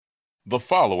The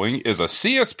following is a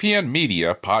CSPN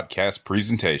Media podcast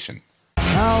presentation.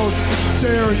 How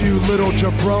dare you, little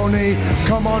jabroni,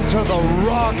 come on to the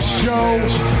Rock Show,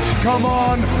 come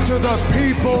on to the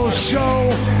People's Show,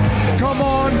 come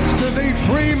on to the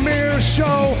premier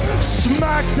show,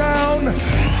 SmackDown,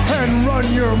 and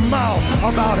run your mouth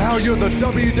about how you're the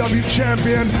WWE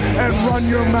champion and run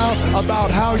your mouth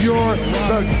about how you're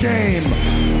the game.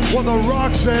 Well, The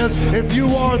Rock says if you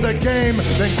are the game,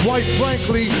 then quite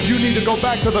frankly, you need to go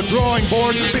back to the drawing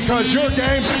board because your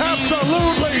game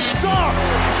absolutely sucks.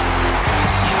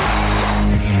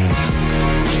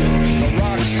 The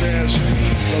Rock says,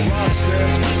 The Rock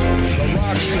says, The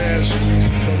Rock says,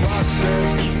 The Rock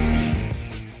says.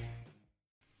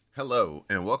 Hello,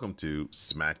 and welcome to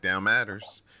SmackDown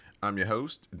Matters. I'm your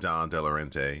host, Don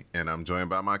Delarente, and I'm joined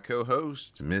by my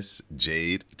co-host, Miss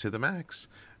Jade to the Max.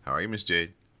 How are you, Miss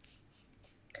Jade?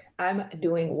 I'm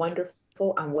doing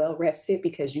wonderful. I'm well rested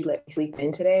because you let me sleep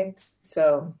in today.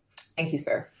 So thank you,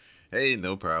 sir. Hey,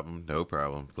 no problem. No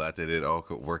problem. Glad that it all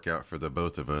could work out for the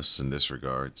both of us in this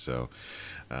regard. So,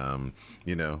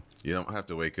 you don't have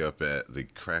to wake up at the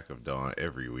crack of dawn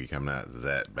every week. I'm not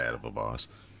that bad of a boss.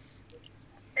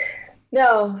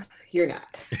 No, you're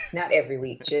not. Not every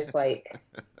week, just like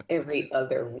every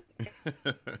other week.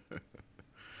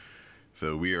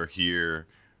 So we are here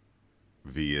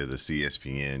via the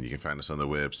CSPN. You can find us on the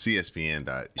web,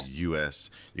 cspn.us.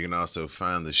 You can also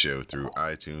find the show through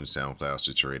iTunes, SoundCloud,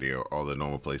 Stitcher Radio, all the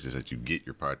normal places that you get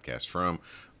your podcast from.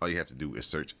 All you have to do is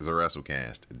search the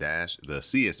WrestleCast the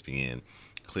CSPN,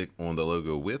 click on the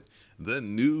logo with the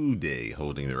New Day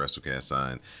holding the WrestleCast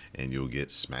sign, and you'll get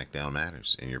SmackDown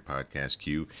Matters in your podcast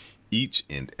queue each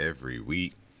and every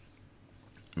week.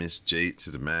 Miss Jade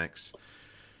to the Max.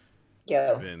 Yo.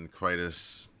 It's been quite a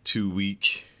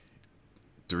 2-week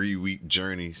 3-week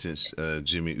journey since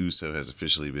Jimmy Uso has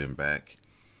officially been back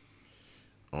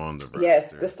on the roster.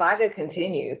 Yes, the saga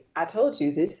continues. I told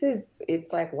you,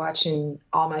 it's like watching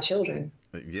all my children,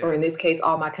 or in this case,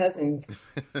 all my cousins.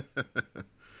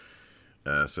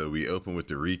 So we open with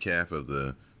the recap of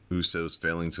the Usos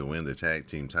failing to win the tag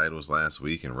team titles last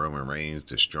week and Roman Reigns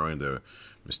destroying the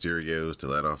Mysterios to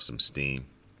let off some steam.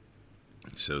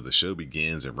 So the show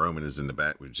begins and Roman is in the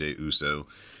back with Jey Uso,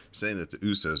 saying that the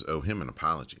Usos owe him an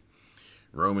apology.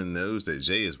 Roman knows that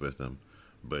Jey is with him,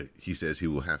 but he says he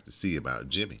will have to see about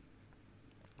Jimmy.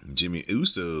 Jimmy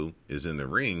Uso is in the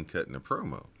ring cutting a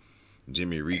promo.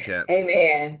 Jimmy recaps. Hey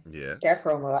man, yeah, that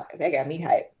promo, that got me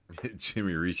hyped.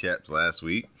 Jimmy recaps last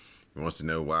week. He wants to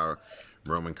know why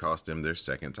Roman cost him their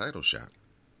second title shot.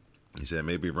 He said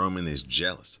maybe Roman is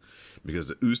jealous because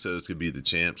the Usos could be the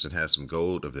champs and have some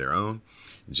gold of their own.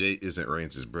 Jey isn't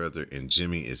Reigns' brother, and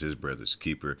Jimmy is his brother's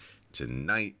keeper.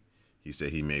 Tonight, he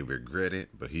said he may regret it,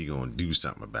 but he gonna do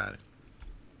something about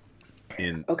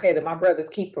it. Okay, my brother's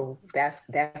keeper, that's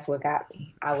what got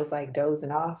me. I was like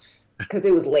dozing off because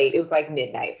it was late. It was like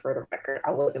midnight for the record.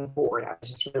 I wasn't bored. I was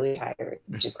just really tired.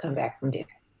 Just come back from dinner.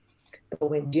 But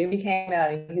when Jimmy came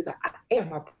out and he was like, I am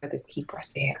my brother's keeper, I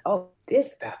said, oh, this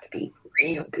is about to be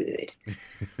real good.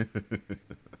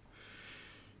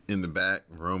 In the back,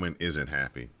 Roman isn't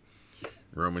happy.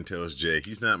 Roman tells Jey,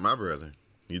 he's not my brother.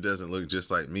 He doesn't look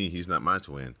just like me. He's not my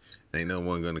twin. Ain't no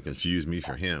one going to confuse me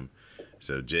for him.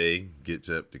 So Jey gets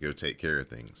up to go take care of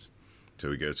things. So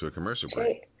we go to a commercial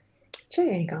break. Jey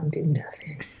ain't going to do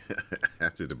nothing.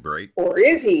 After the break. Or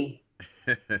is he?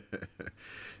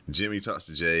 Jimmy talks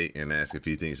to Jey and asks if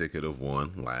he thinks they could have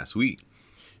won last week.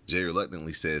 Jey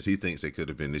reluctantly says he thinks they could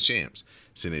have been the champs,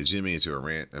 sending Jimmy into a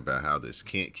rant about how this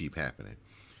can't keep happening.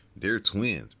 They're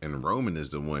twins, and Roman is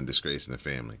the one disgracing the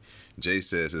family. Jey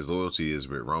says his loyalty is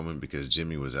with Roman because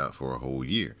Jimmy was out for a whole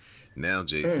year. Now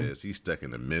Jey says he's stuck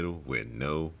in the middle with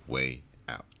no way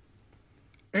out.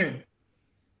 That's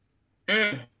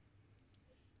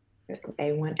some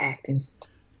A1 acting.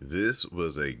 This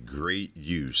was a great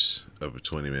use of a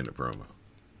 20-minute promo.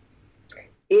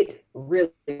 It really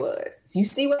was. You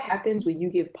see what happens when you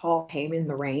give Paul Heyman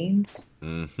the reins?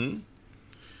 Mm-hmm.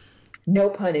 No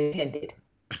pun intended.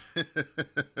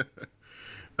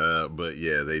 But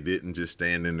yeah, they didn't just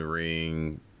stand in the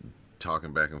ring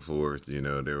talking back and forth. You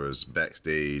know, there was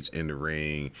backstage, in the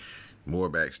ring, more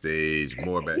backstage,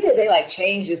 more back. Yeah, they like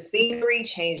changed the scenery,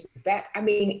 changed the back. I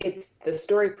mean, it's the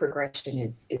story progression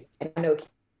is and I know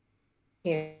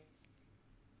can't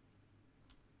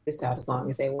this out as long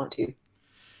as they want to.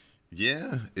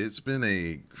 Yeah, it's been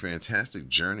a fantastic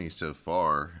journey so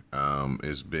far.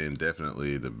 It's been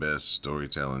definitely the best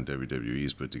storytelling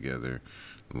WWE's put together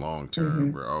long term.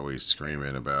 Mm-hmm. We're always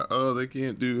screaming about, oh, they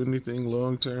can't do anything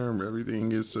long term. Everything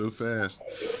gets so fast.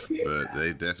 But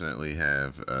they definitely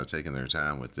have taken their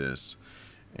time with this.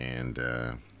 And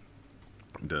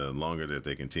the longer that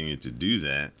they continue to do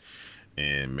that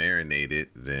and marinate it,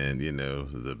 then,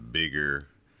 the bigger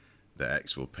the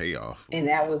actual payoff. And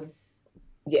that was,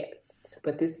 yes,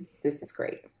 but this is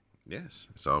great. Yes,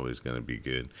 it's always going to be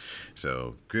good.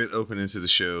 So good opening to the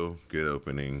show, good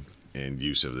opening and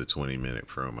use of the 20-minute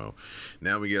promo.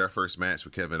 Now we get our first match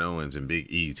with Kevin Owens and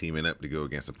Big E teaming up to go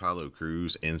against Apollo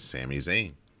Crews and Sami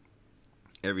Zayn.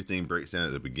 Everything breaks down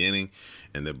at the beginning,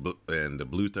 and the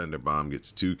Blue Thunder Bomb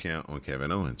gets a 2 count on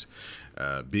Kevin Owens.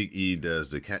 Big E does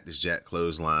the Cactus Jack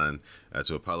clothesline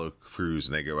to Apollo Crews,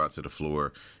 and they go out to the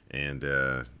floor, and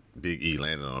Big E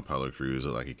landed on Apollo Crews.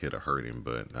 Looked like he could have hurt him,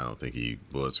 but I don't think he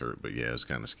was hurt. But yeah, it was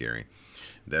kind of scary.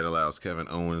 That allows Kevin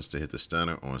Owens to hit the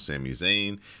stunner on Sami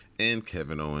Zayn, and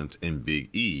Kevin Owens and Big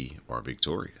E are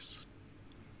victorious.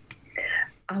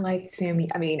 I like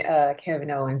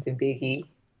Kevin Owens and Big E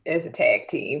as a tag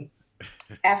team.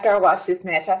 After I watched this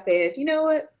match, I said, you know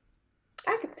what?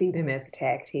 I could see them as a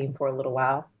tag team for a little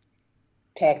while.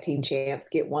 Tag team champs,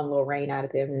 get one little reign out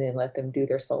of them, and then let them do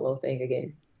their solo thing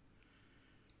again.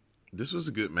 This was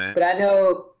a good match. But I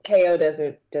know KO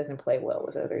doesn't play well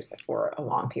with others for a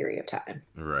long period of time.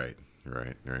 Right.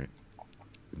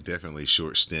 Definitely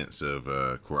short stints of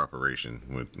cooperation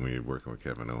when you're working with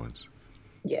Kevin Owens.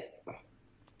 Yes.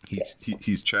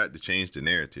 He's tried to change the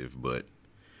narrative, but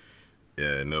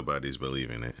nobody's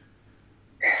believing it.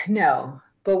 No,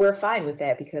 but we're fine with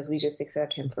that because we just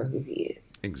accept him for who he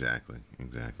is. Exactly.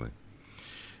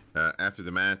 After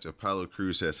the match, Apollo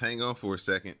Crews says, hang on for a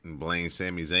second, and blames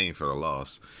Sami Zayn for the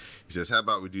loss. He says, how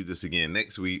about we do this again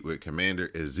next week with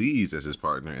Commander Aziz as his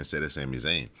partner instead of Sami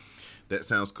Zayn? That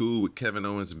sounds cool with Kevin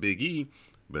Owens and Big E,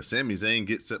 but Sami Zayn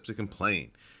gets up to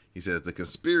complain. He says the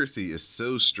conspiracy is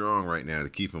so strong right now to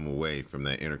keep him away from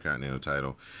that Intercontinental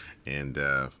title. And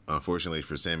unfortunately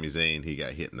for Sami Zayn, he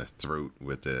got hit in the throat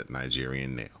with the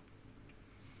Nigerian nail.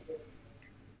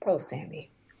 Poor Sami.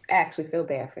 I actually feel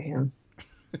bad for him.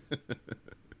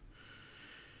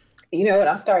 You know what?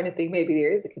 I'm starting to think maybe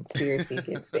there is a conspiracy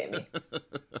against Sami.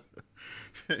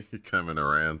 You're coming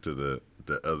around to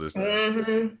the other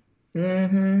side.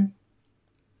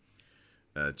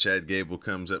 Chad Gable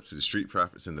comes up to the Street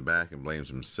Profits in the back and blames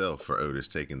himself for Otis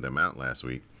taking them out last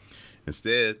week.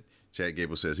 Instead, Chad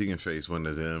Gable says he can face one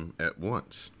of them at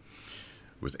once,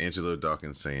 with Angelo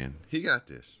Dawkins saying, he got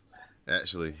this.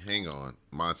 Actually, hang on.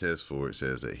 Montez Ford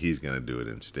says that he's going to do it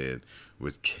instead,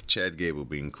 with Chad Gable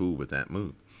being cool with that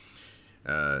move.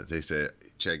 They said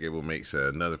Chad Gable makes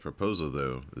another proposal,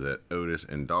 though, that Otis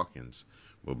and Dawkins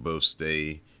will both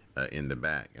stay in the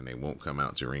back, and they won't come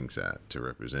out to ringside to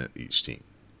represent each team.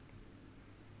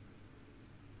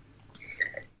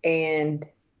 And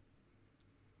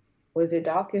was it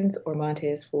Dawkins or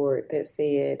Montez Ford that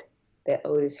said that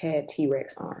Otis had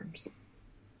T-Rex arms?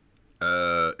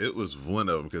 It was one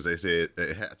of them because they said,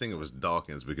 I think it was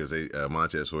Dawkins, because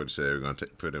Montez Ford said they were going to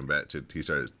put him back to, he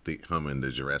started humming the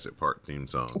Jurassic Park theme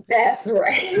song. That's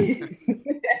right.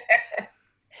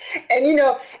 And you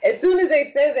know, as soon as they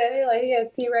said that, they're like, he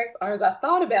has T-Rex arms, I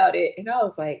thought about it and I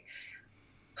was like,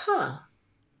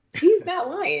 he's not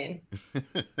lying.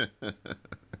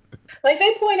 Like,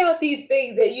 they point out these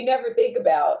things that you never think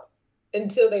about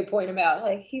until they point them out.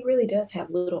 Like, he really does have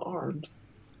little arms.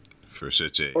 For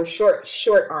such a... Or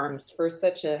short arms for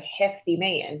such a hefty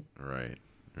man. Right.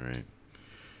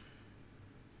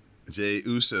 Jey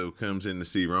Uso comes in to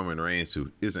see Roman Reigns,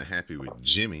 who isn't happy with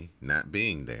Jimmy not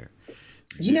being there.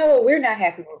 You know what? We're not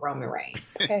happy with Roman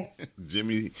Reigns. Okay.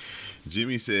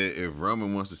 Jimmy said if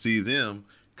Roman wants to see them,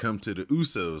 come to the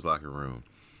Usos locker room.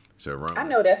 So Roman, I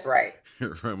know that's right.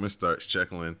 Roman starts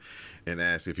chuckling and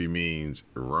asks if he means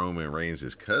Roman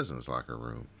Reigns' cousin's locker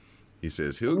room. He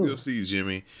says he'll go see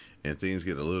Jimmy, and things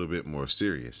get a little bit more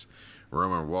serious.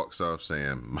 Roman walks off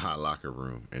saying, my locker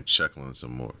room, and chuckling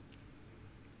some more.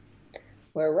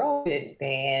 Well, Roman,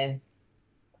 man,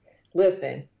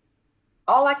 listen,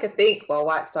 all I could think so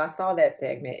I saw that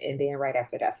segment, and then right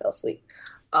after that I fell asleep.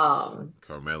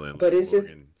 Carmella and but it's just,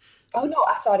 oh no,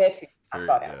 I saw that too. I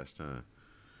saw that. Last time.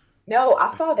 No,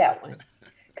 I saw that one.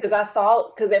 Because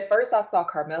at first I saw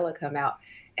Carmella come out,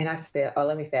 and I said, oh,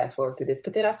 let me fast forward through this.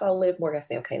 But then I saw Liv Morgan. I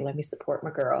said, okay, let me support my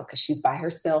girl because she's by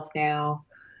herself now.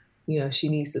 You know, she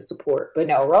needs the support. But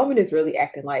no, Roman is really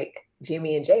acting like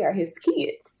Jimmy and Jay are his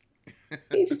kids.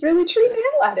 He just really treating the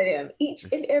hell out of them each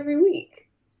and every week.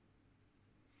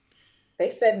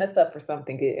 They setting us up for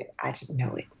something good. I just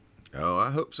know it. Oh,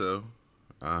 I hope so.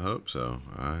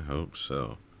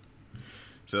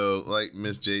 So, like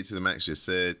Miss Jade to the Max just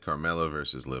said, Carmella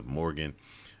versus Liv Morgan.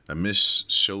 A missed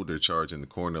shoulder charge in the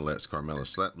corner lets Carmella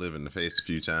slap Liv in the face a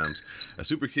few times. A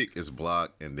super kick is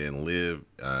blocked, and then Liv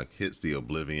hits the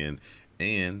Oblivion,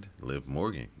 and Liv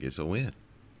Morgan gets a win.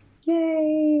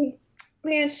 Yay.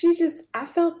 Man, I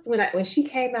felt when she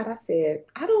came out, I said,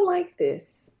 I don't like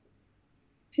this.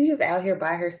 She's just out here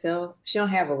by herself. She don't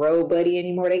have a road buddy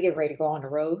anymore. They get ready to go on the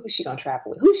road. Who's she gonna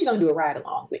travel with? Who's she gonna do a ride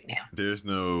along with now? There's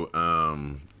no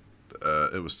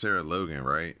it was Sarah Logan,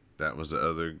 right? That was the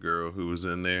other girl who was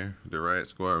in there, the Riot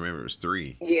Squad. I remember it was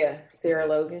 3. Yeah, Sarah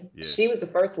Logan. Yeah. She was the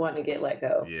first one to get let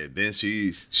go. Yeah, then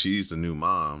she's a new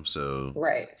mom, so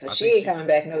right. So she ain't coming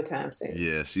back no time soon.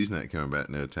 Yeah, she's not coming back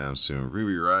no time soon.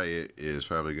 Ruby Riot is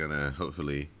probably gonna,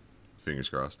 hopefully, fingers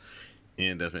crossed,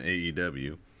 end up in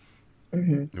AEW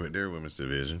with their women's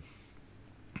division.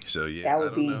 So yeah, that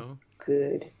would be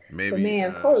good. Maybe, but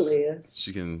man, poor Liv.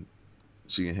 She can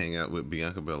hang out with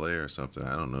Bianca Belair or something.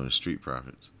 I don't know, the Street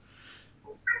Profits.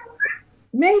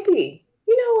 Maybe.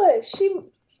 You know what?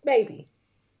 Maybe.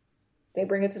 They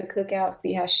bring her to the cookout,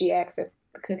 see how she acts at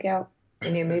the cookout,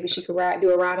 and then maybe she could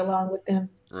do a ride along with them.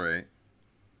 Right.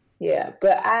 Yeah,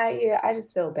 but I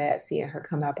just felt bad seeing her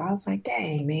come up. I was like,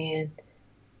 dang, man.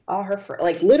 All her friends,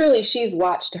 like literally, she's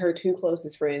watched her 2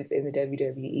 closest friends in the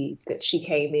WWE that she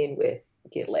came in with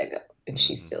get let go, and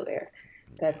she's still there.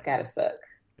 That's gotta suck.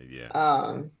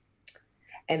 Yeah.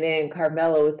 And then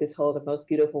Carmella with this whole the most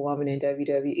beautiful woman in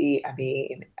WWE. I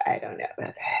mean, I don't know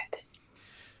about that.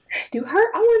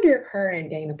 I wonder if her and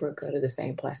Dana Brooke go to the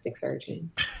same plastic surgeon.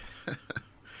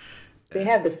 They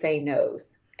have the same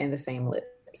nose and the same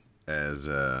lips. As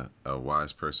a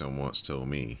wise person once told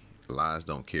me, lies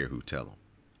don't care who tell them.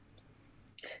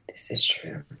 This is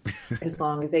true. As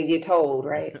long as they get told,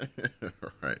 right?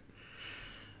 Right.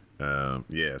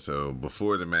 Yeah, so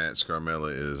before the match,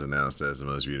 Carmella is announced as the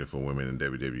most beautiful woman in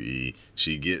WWE.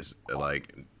 She gets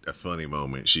like a funny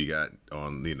moment. She got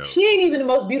on, She ain't even the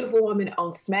most beautiful woman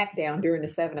on SmackDown during the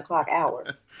 7:00 hour.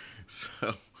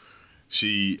 So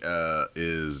she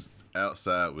is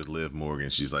outside with Liv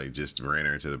Morgan. She's like just ran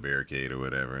her into the barricade or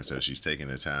whatever. And so she's taking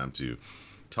the time to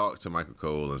talk to Michael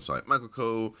Cole. And it's like, Michael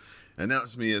Cole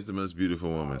announced me as the most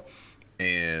beautiful woman.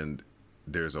 And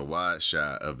there's a wide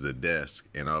shot of the desk,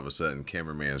 and all of a sudden,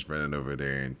 cameraman's running over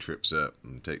there and trips up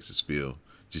and takes a spill.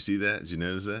 Did you see that? Did you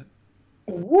notice that?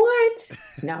 What?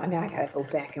 Now I gotta go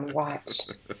back and watch.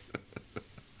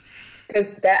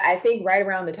 Because I think right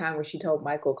around the time where she told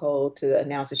Michael Cole to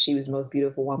announce that she was the most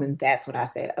beautiful woman, that's when I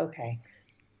said, okay.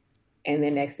 And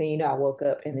then next thing you know, I woke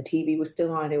up and the TV was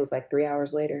still on. It was like 3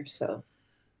 hours later, so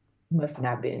must not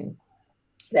have been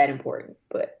that important,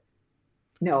 but.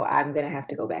 No, I'm going to have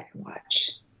to go back and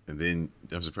watch. And then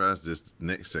I'm surprised this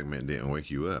next segment didn't wake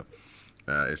you up.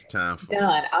 It's time for...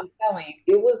 Done. I'm telling you,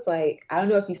 it was like, I don't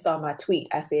know if you saw my tweet.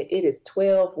 I said, it is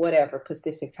 12 whatever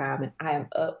Pacific time, and I am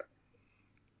up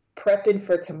prepping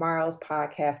for tomorrow's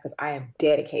podcast because I am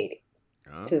dedicated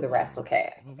to the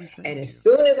WrestleCast. Well, and as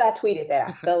soon as I tweeted that,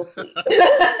 I fell asleep.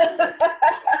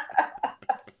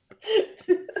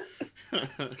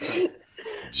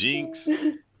 Jinx.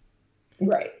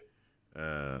 Right.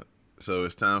 So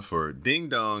it's time for Ding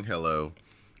Dong Hello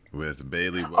with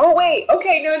Bayley. Oh, wait.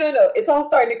 Okay. No. It's all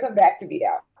starting to come back to me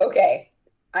now. Okay.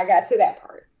 I got to that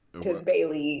part. To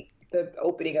Bayley, the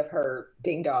opening of her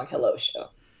Ding Dong Hello show.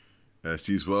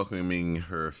 She's welcoming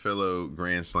her fellow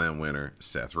Grand Slam winner,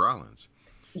 Seth Rollins.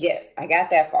 Yes, I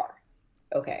got that far.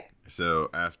 Okay.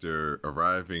 So after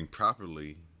arriving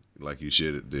properly, like you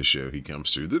should at this show, he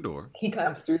comes through the door.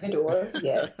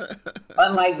 Yes.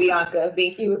 Unlike Bianca,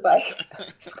 Binky was like,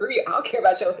 screw you, I don't care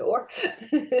about your door.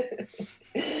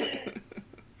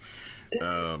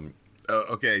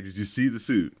 Okay, did you see the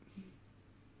suit?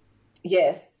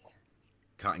 Yes.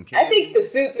 Cotton candy? I think the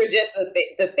suits are just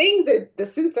a thing. The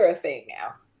suits are a thing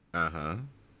now. Uh-huh.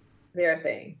 They're a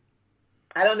thing.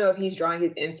 I don't know if he's drawing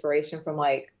his inspiration from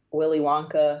like Willy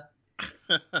Wonka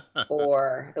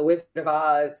or The Wizard of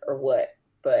Oz or what,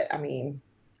 but I mean,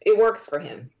 it works for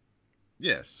him.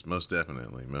 Yes, most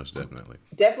definitely.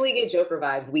 Definitely get Joker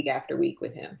vibes week after week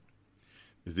with him.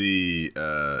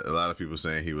 A lot of people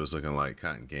saying he was looking like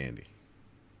cotton candy.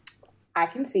 I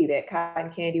can see that, cotton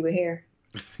candy with hair.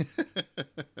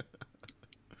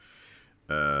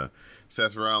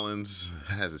 Seth Rollins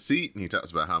has a seat and he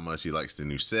talks about how much he likes the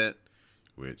new set,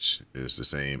 which is the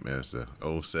same as the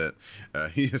old set.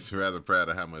 He is rather proud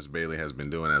of how much Bayley has been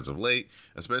doing as of late,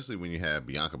 especially when you have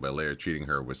Bianca Belair treating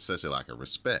her with such a lack of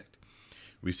respect.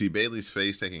 We see Bayley's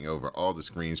face taking over all the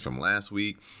screens from last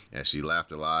week as she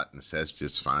laughed a lot and Seth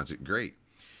just finds it great.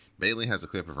 Bayley has a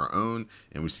clip of her own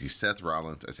and we see Seth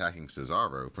Rollins attacking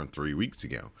Cesaro from 3 weeks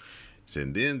ago.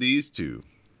 And then these two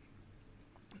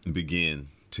begin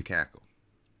to cackle.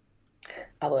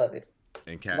 I love it.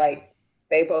 And cackle. Like,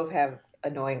 they both have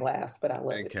annoying laughs, but I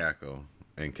love and it. Cackle.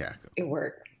 And cackle. It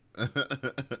works. I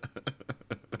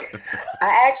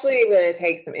actually am going to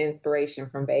take some inspiration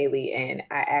from Bailey, and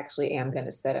I actually am going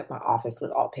to set up my office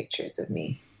with all pictures of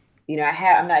me. You know,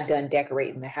 I'm not done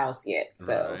decorating the house yet,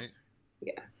 so right.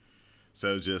 Yeah.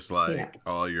 So just like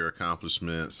all your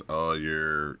accomplishments, all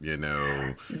your,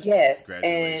 yes,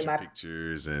 graduation and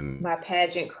pictures and my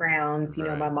pageant crowns. You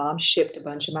know, Right. my mom shipped a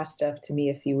bunch of my stuff to me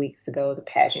a few weeks ago. The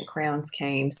pageant crowns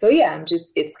came, so yeah,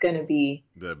 it's going to be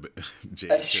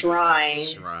Jade a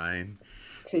shrine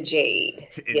to Jade.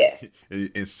 Yes.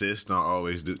 Insist on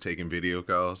always taking video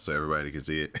calls so everybody can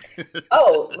see it.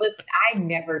 Oh, listen, I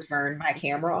never turn my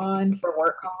camera on for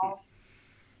work calls.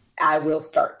 I will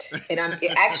start. And I'm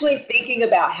actually thinking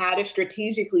about how to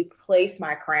strategically place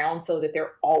my crown so that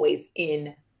they're always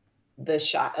in the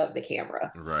shot of the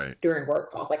camera Right. during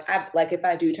work calls. Like if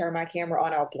I do turn my camera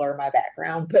on, I'll blur my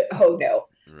background. But oh no,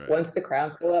 Right. Once the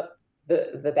crowns go up,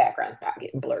 the background's not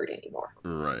getting blurred anymore.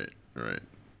 Right.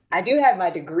 I do have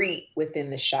my degree within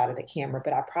the shot of the camera,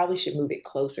 but I probably should move it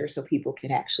closer so people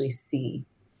can actually see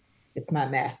it's my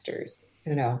master's,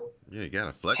 Yeah, you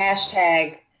gotta flex.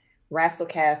 Hashtag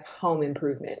WrestleCast home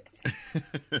improvements.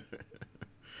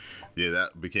 Yeah,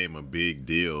 that became a big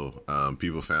deal.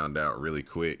 People found out really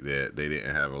quick that they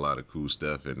didn't have a lot of cool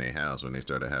stuff in their house when they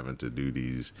started having to do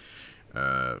these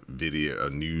video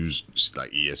news,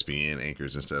 like ESPN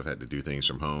anchors and stuff had to do things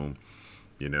from home.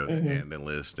 The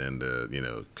analyst and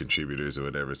the contributors or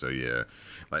whatever. So yeah,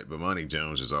 like Bomani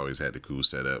Jones has always had the cool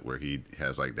setup where he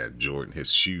has like that Jordan,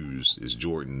 his shoes, his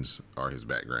Jordans are his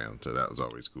background. So that was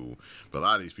always cool. But a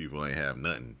lot of these people ain't have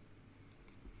nothing.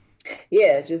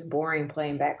 Yeah, just boring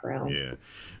plain backgrounds.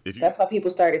 Yeah, that's how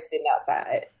people started sitting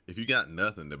outside. If you got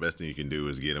nothing, the best thing you can do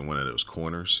is get in one of those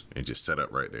corners and just set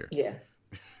up right there. Yeah.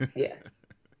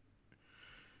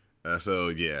 So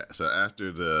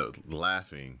after the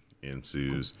laughing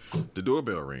ensues, the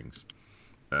doorbell rings.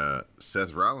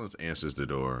 Seth Rollins answers the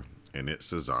door, and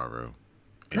it's Cesaro.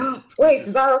 Wait,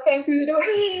 Cesaro came through the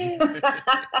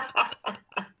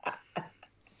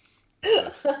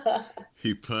door?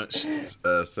 He punched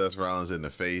Seth Rollins in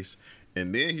the face,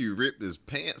 and then he ripped his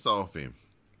pants off him.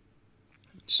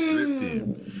 Stripped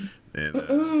him.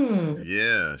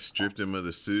 And stripped him of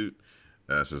the suit.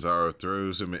 Cesaro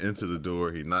throws him into the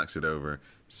door. He knocks it over.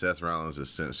 Seth Rollins is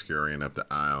sent scurrying up the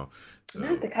aisle. So,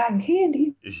 not the cotton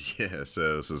candy. Yeah,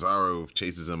 so Cesaro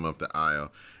chases him up the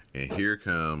aisle, and here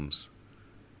comes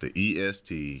the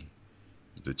EST,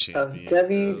 the champion of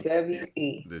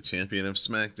WWE, the champion of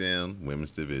SmackDown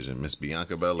Women's Division, Miss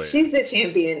Bianca Belair. She's the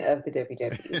champion of the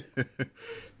WWE.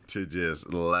 To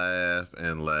just laugh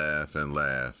and laugh and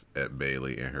laugh at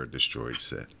Bailey and her destroyed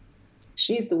set.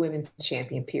 She's the women's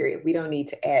champion, period. We don't need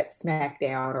to add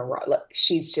SmackDown or Raw. Look,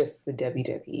 she's just the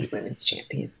WWE women's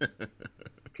champion,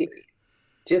 period.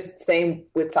 Just same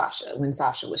with Sasha. When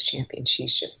Sasha was champion,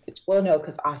 she's just, no,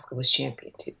 because Asuka was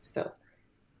champion too. So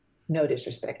no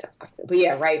disrespect to Asuka. But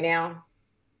yeah, right now,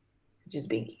 just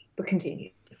Binky. But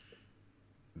continue.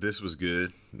 This was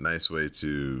good. Nice way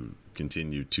to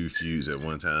continue two feuds at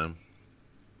one time.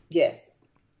 Yes.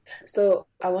 So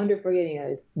I wonder if we're getting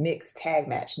a mixed tag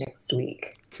match next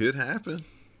week. Could happen.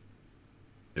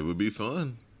 It would be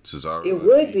fun. Cesaro. It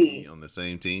would be on the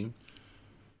same team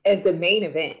as the main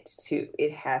event too.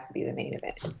 It has to be the main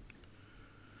event.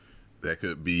 That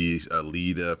could be a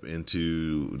lead up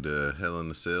into the Hell in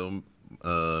a Cell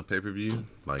pay-per-view,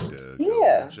 like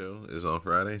the show is on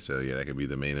Friday. So yeah, that could be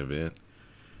the main event.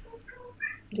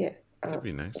 Yes, that'd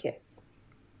be nice. Yes.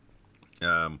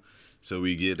 So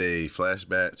we get a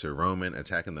flashback to Roman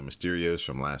attacking the Mysterios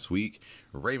from last week.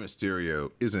 Rey Mysterio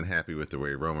isn't happy with the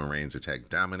way Roman Reigns attacked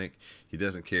Dominic. He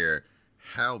doesn't care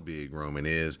how big Roman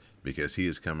is because he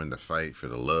is coming to fight for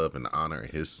the love and the honor of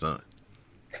his son.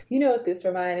 You know what this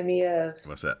reminded me of?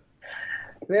 What's that?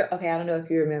 Okay, I don't know if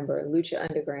you remember Lucha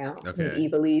Underground.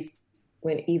 Okay.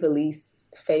 When Ivelisse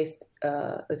faced,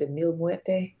 was it Mil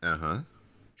Muerte? Uh-huh.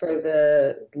 For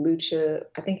the Lucha,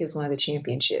 I think it was one of the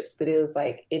championships, but it was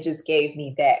like, it just gave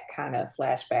me that kind of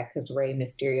flashback because Rey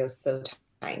Mysterio's so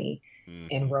tiny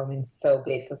and Roman's so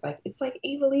big. So it's like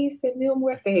Ivelisse and Mil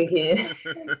Muerte again.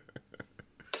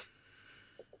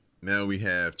 Now we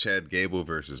have Chad Gable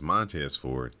versus Montez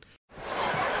Ford.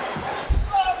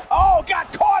 Oh,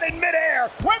 got caught in midair.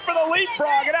 Went for the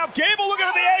leapfrog, and now Gable looking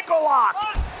at the ankle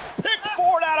lock. Picked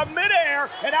Ford out of midair,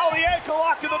 and now the ankle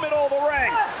lock in the middle of the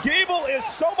ring. Gable is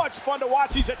so much fun to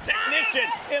watch. He's a technician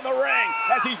in the ring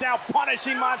as he's now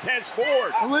punishing Montez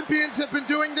Ford. Olympians have been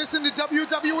doing this in the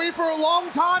WWE for a long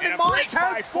time, and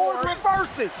Montez Ford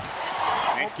reverses.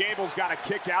 And Gable's got to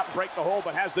kick out and break the hold,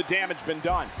 but has the damage been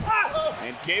done?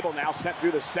 And Gable now sent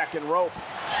through the second rope.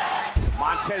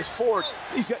 Montez Ford,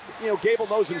 he's got, Gable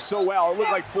knows him so well. It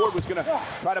looked like Ford was going to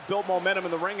try to build momentum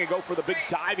in the ring and go for the big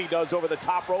dive he does over the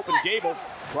top rope, and Gable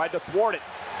tried to thwart it.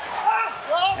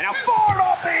 And now Ford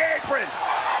off the apron.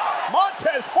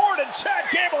 Montez Ford and Chad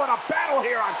Gable in a battle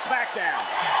here on SmackDown.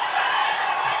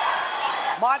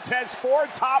 Montez Ford,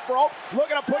 top rope,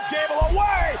 looking to put Gable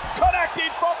away,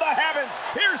 connecting from the heavens.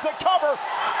 Here's the cover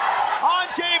on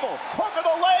Gable. Hook of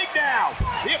the leg now.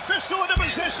 The official into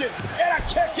position, and a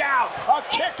kick out. A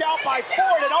kick out by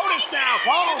Ford, and Otis now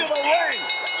into the ring.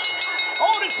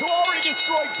 Otis, who already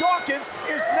destroyed Dawkins,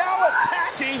 is now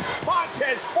attacking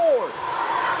Montez Ford.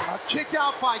 A kick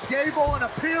out by Gable, an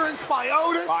appearance by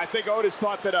Otis. I think Otis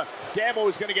thought that Gable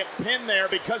was going to get pinned there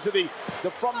because of the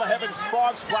from the heavens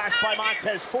frog splash by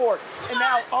Montez Ford. And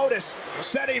now Otis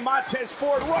setting Montez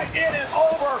Ford right in and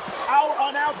over our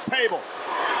announce table.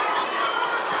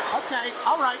 Okay,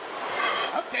 all right.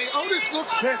 Okay, Otis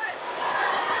looks pissed.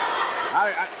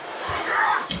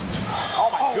 Oh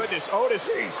my goodness,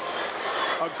 Otis. Geez.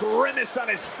 A grimace on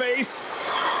his face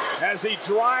as he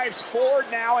drives forward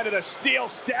now into the steel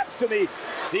steps, and the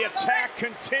attack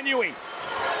continuing.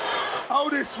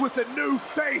 Otis with a new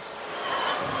face.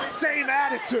 Same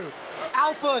attitude.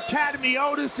 Alpha Academy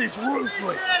Otis is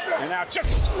ruthless. And now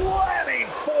just slamming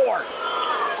Ford.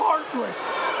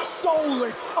 Heartless,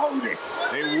 soulless Otis.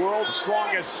 A world's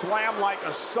strongest slam-like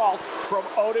assault from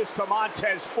Otis to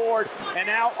Montez Ford. And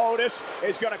now Otis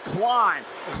is going to climb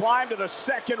to the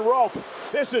second rope.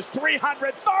 This is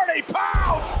 330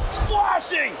 pounds,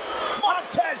 splashing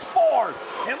Montez Ford.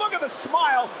 And look at the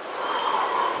smile.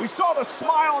 We saw the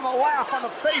smile and the laugh on the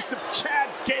face of Chad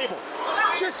Gable.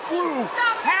 Just flew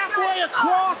halfway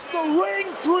across the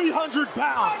ring, 300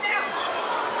 pounds.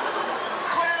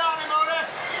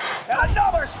 And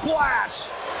another splash.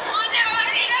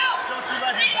 Don't you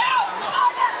let him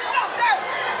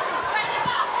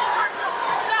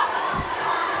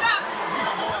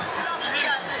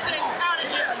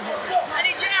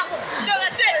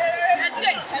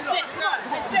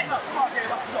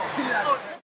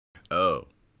Oh,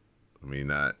 let me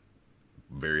not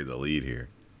bury the lead here.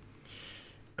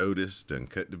 Otis done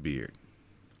cut the beard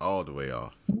all the way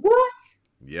off. What?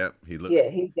 Yep, he looks. Yeah,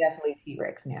 he's definitely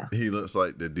T-Rex now. He looks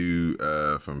like the dude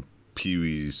from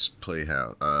Pee-wee's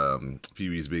Playhouse,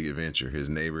 Pee-wee's Big Adventure. His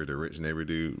neighbor, the rich neighbor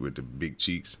dude with the big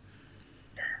cheeks.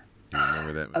 Do you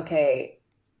remember that? Okay,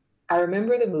 I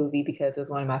remember the movie because it was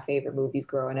one of my favorite movies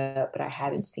growing up, but I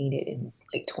haven't seen it in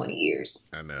like 20 years.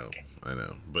 I know.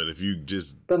 But if you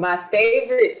just... But my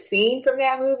favorite scene from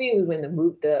that movie was when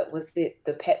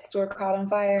the pet store caught on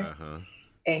fire,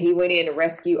 and he went in to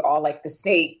rescue all like the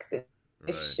snakes and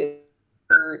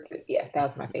birds. Yeah, that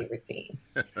was my favorite scene.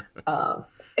 Yeah,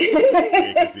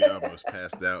 because he almost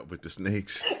passed out with the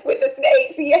snakes. With the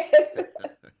snakes, yes.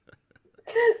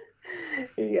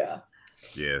 Yeah.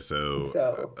 Yeah,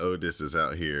 so Otis is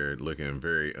out here looking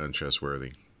very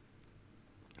untrustworthy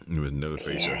with no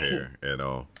facial hair at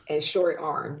all. And short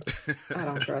arms. I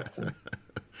don't trust him.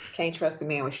 Can't trust a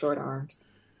man with short arms.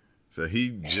 So he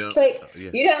jumped. It's like,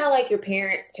 you know how like your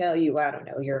parents tell you, I don't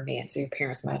know, you're a man, so your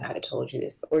parents might not have told you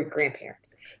this, or your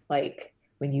grandparents. Like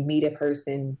when you meet a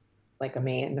person, like a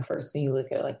man, the first thing you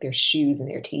look at are like their shoes and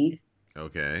their teeth.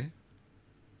 Okay.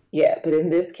 Yeah, but in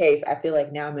this case, I feel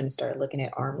like now I'm going to start looking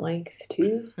at arm length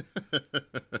too.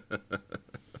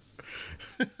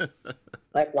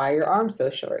 Like, why are your arms so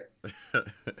short?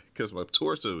 Because my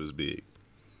torso is big.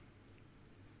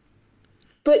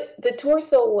 But the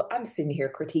torso, I'm sitting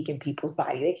here critiquing people's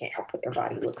body. They can't help what their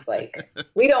body looks like.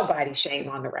 We don't body shame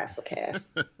on the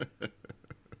WrestleCast.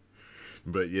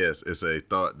 But yes, it's a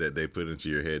thought that they put into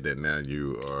your head that now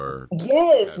you are...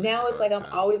 Yes, now it's like I'm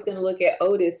always going to look at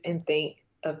Otis and think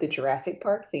of the Jurassic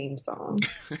Park theme song.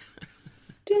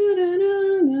 Yeah,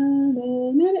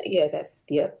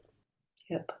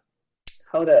 yep.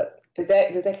 Hold up. Does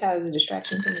that count as a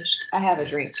distraction finish? I have a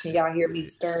drink. Can y'all hear me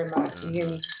stirring my? Can you hear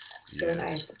me stirring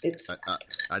ice?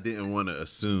 I didn't want to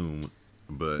assume,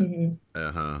 but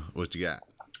what you got?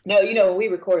 No, when we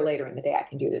record later in the day, I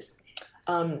can do this.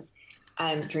 I'm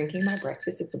drinking my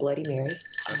breakfast. It's a Bloody Mary.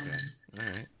 Okay. All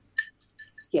right.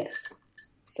 Yes.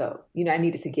 So, I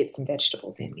needed to get some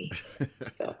vegetables in me.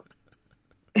 So.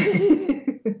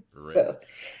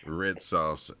 Red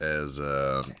sauce as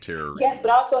terror. Yes,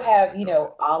 but I also have,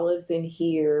 olives in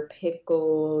here,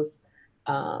 pickles,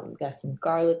 got some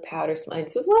garlic powder. So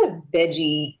there's a lot of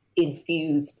veggie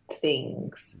infused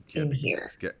things in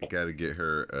here. Got to get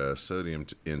her sodium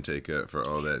intake up for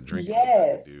all that drinking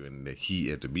Yes. to do and the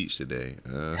heat at the beach today.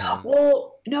 Uh-huh.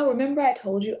 Well, no, remember I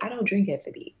told you I don't drink at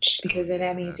the beach because then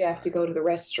that means you have to go to the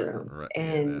restroom. Right.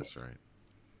 And yeah, that's right.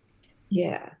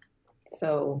 Yeah.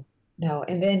 So, no.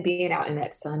 And then being out in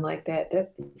that sun like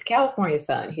that California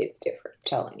sun hits different, I'm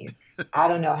telling you. I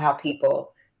don't know how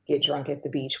people get drunk at the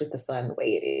beach with the sun the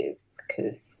way it is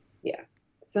because, yeah,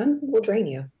 sun will drain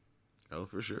you. Oh,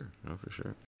 for sure.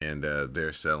 And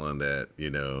they're selling that,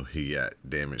 he got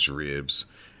damaged ribs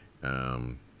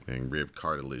and rib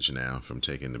cartilage now from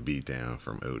taking the beat down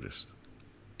from Otis.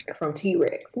 From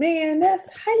T-Rex. Man, that's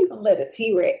how you gonna let a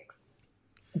T-Rex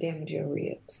damage your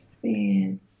ribs?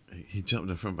 Man. He jumped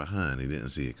in from behind. He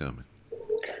didn't see it coming.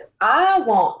 I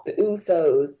want the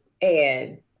Usos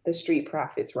and the Street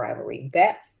Profits rivalry.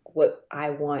 That's what I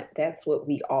want. That's what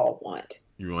we all want.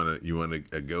 You want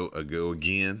to go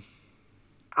again?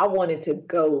 I wanted to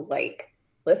go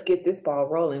let's get this ball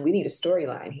rolling. We need a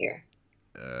storyline here.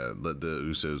 Let the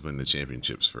Usos win the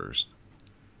championships first.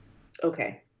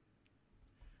 Okay.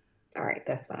 All right,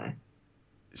 that's fine.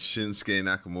 Shinsuke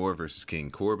Nakamura versus King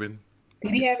Corbin.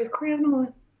 Did he have his crown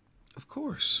on? Of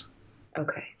course.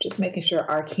 Okay, just making sure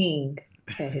our king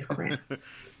had his crown.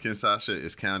 Kinshasa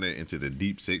is counted into the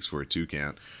deep six for a 2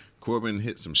 count. Corbin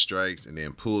hits some strikes and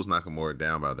then pulls Nakamura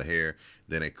down by the hair.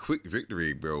 Then a quick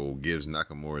victory roll gives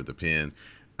Nakamura the pin.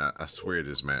 I swear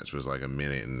this match was like 1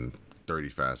 minute and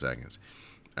 35 seconds.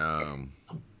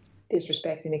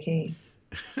 Disrespecting the king.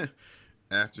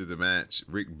 After the match,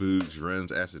 Rick Boogs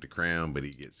runs after the crown, but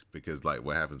because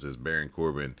what happens is Baron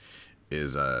Corbin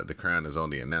is the crown is on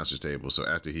the announcer's table. So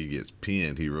after he gets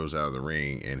pinned, he rolls out of the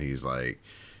ring and he's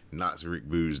knocks Rick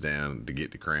Boogs down to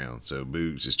get the crown. So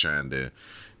Boogs is trying to,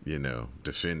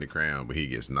 defend the crown, but he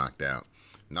gets knocked out.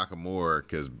 Nakamura,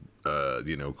 because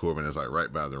Corbin is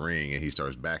right by the ring and he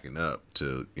starts backing up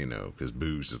to, because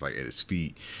Boogs is at his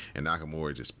feet, and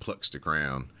Nakamura just plucks the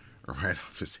crown right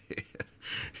off his head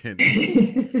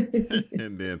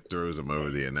and then throws him over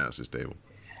the announcer's table.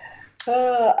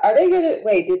 Are they gonna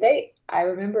did they? I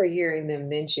remember hearing them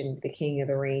mention the King of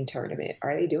the Ring tournament.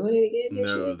 Are they doing it again?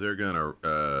 No, they're gonna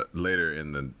later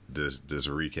in this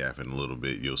recap in a little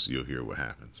bit. You'll hear what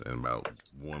happens in about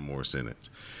one more sentence.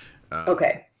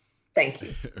 Okay, thank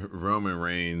you. Roman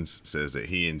Reigns says that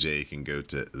he and Jay can go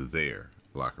to their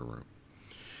locker room.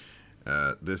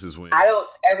 This is when I don't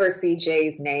ever see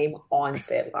Jay's name on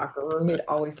said locker room. It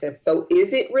always says, "So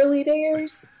is it really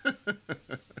theirs?"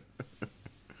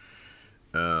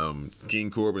 King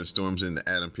Corbin storms into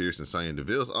Adam Pearce and Sonya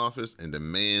Deville's office and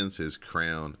demands his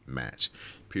crown match.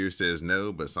 Pearce says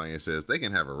no, but Sonya says they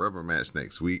can have a rubber match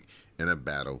next week in a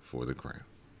battle for the crown.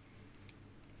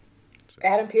 So,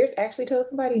 Adam Pearce actually told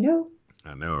somebody no.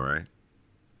 I know, right?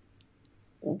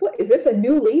 What is this, a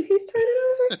new leaf he's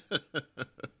turning over?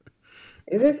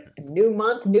 Is this new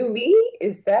month, new me?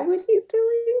 Is that what he's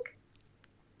doing?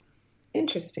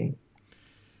 Interesting.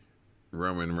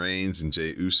 Roman Reigns and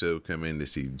Jey Uso come in to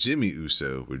see Jimmy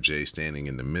Uso, with Jey standing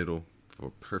in the middle for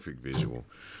a perfect visual.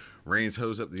 Reigns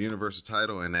holds up the Universal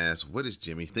title and asks, "What is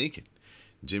Jimmy thinking?"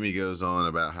 Jimmy goes on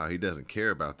about how he doesn't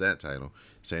care about that title,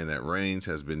 saying that Reigns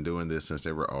has been doing this since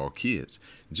they were all kids.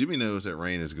 Jimmy knows that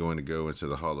Reigns is going to go into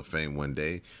the Hall of Fame one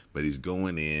day, but he's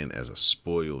going in as a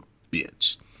spoiled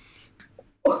bitch.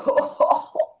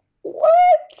 What?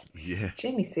 Yeah.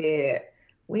 Jimmy said,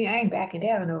 "We ain't backing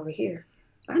down over here."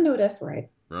 I know that's right.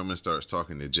 Roman starts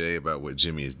talking to Jay about what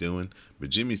Jimmy is doing,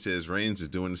 but Jimmy says Reigns is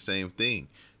doing the same thing.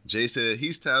 Jay said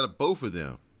he's tired of both of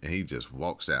them, and he just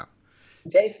walks out.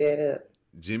 Jay fed up.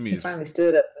 He finally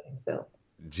stood up for himself.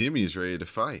 Jimmy is ready to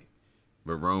fight,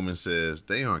 but Roman says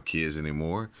they aren't kids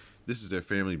anymore. This is their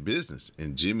family business,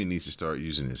 and Jimmy needs to start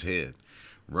using his head.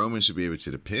 Roman should be able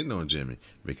to depend on Jimmy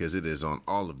because it is on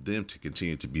all of them to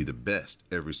continue to be the best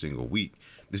every single week.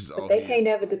 This is but all they can't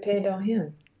never depend on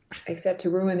him. Except to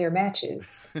ruin their matches.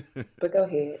 But go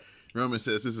ahead. Roman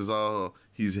says this is all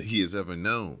he has ever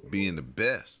known, being the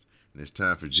best. And it's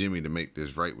time for Jimmy to make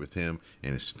this right with him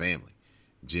and his family.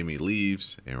 Jimmy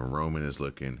leaves, and Roman is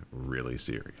looking really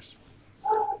serious.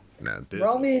 Now, this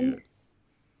Roman,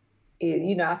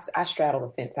 I straddle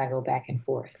the fence. I go back and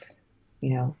forth.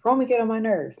 Roman get on my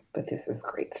nerves, but this is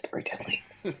great storytelling.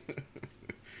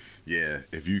 Yeah,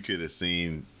 if you could have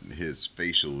seen his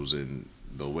facials and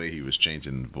the way he was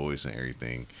changing the voice and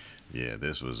everything, yeah,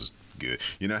 this was good.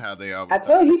 You know how they always... I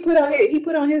told you he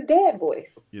put on his dad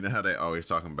voice. You know how they always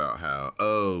talking about how,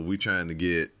 we trying to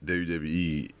get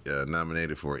WWE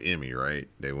nominated for an Emmy, right?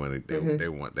 They want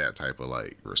that type of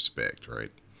respect,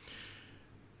 right?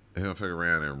 He'll fuck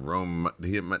around and Roman.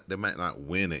 They might not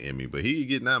win an Emmy, but he could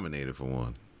get nominated for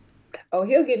one. Oh,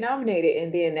 he'll get nominated,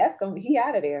 and then that's gonna be he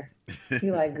out of there.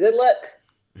 He like, good luck,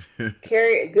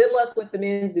 Carrie. Good luck with the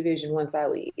men's division once I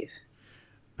leave.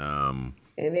 And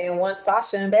then once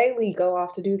Sasha and Bailey go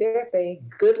off to do their thing,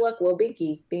 good luck. Well,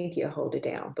 Binky will hold it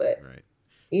down, but right.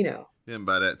 You know. Then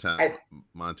by that time,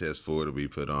 Montez Ford will be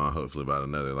put on, hopefully about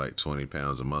another like 20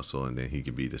 pounds of muscle, and then he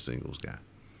could be the singles guy.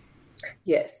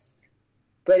 Yes,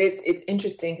 but it's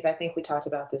interesting because I think we talked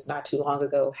about this not too long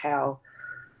ago. How,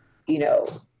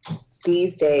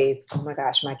 these days, oh my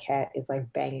gosh, my cat is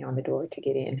like banging on the door to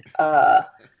get in. I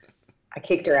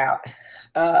kicked her out.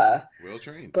 Well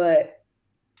trained. But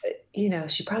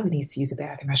she probably needs to use a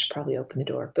bathroom. I should probably open the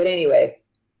door. But anyway,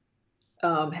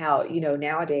 how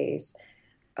nowadays,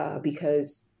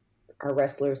 because our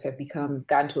wrestlers have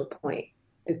gotten to a point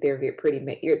that they're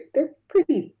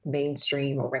pretty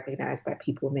mainstream or recognized by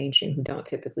people mainstream who don't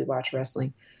typically watch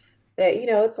wrestling. That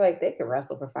it's like they could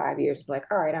wrestle for 5 years and be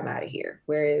like, all right, I'm out of here.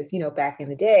 Whereas back in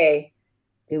the day,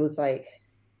 it was like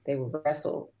they would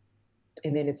wrestle,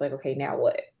 and then it's like, okay, now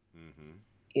what?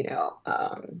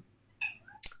 Mm-hmm.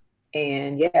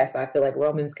 And yeah, so I feel like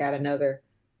Roman's got another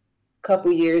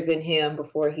couple years in him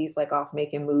before he's like off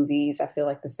making movies. I feel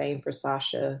like the same for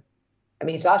Sasha. I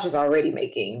mean, Sasha's already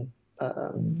making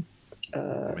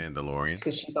Mandalorian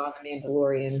because she's on the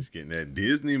Mandalorian. She's getting that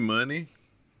Disney money.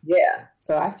 Yeah,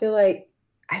 so I feel like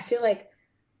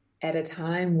at a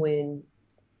time when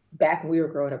back when we were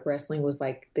growing up, wrestling was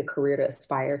like the career to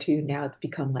aspire to. Now it's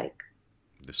become like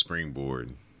the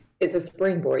springboard. It's a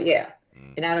springboard, yeah.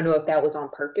 And I don't know if that was on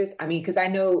purpose. I mean, because I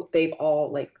know they've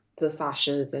all like the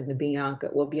Sashas and the Bianca.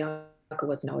 Well, Bianca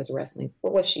wasn't always wrestling.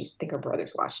 Or was she? I think her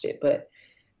brothers watched it. But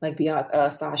like Bianca,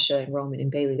 Sasha and Roman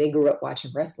and Bailey, they grew up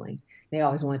watching wrestling. They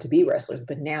always wanted to be wrestlers.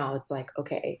 But now it's like,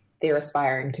 okay, they're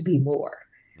aspiring to be more.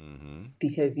 Mm-hmm.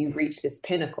 Because you reach this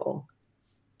pinnacle,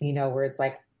 where it's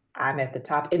like, I'm at the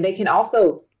top. And they can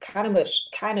also kind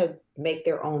of make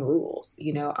their own rules.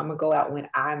 I'm going to go out when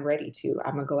I'm ready to.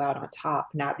 I'm going to go out on top,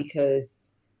 not because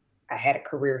I had a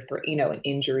career for, an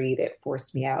injury that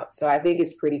forced me out. So I think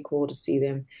it's pretty cool to see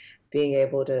them being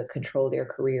able to control their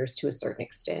careers to a certain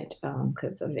extent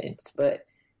because of Vince, but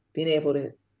being able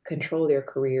to control their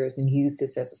careers and use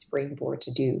this as a springboard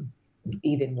to do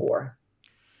even more.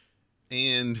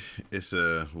 And it's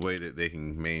a way that they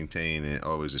can maintain and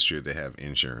always assure they have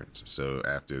insurance. So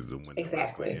after when the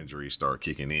wrestling injuries start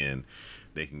kicking in,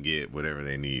 they can get whatever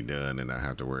they need done and not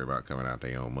have to worry about coming out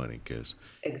their own money. Because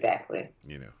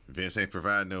Vince ain't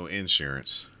provide no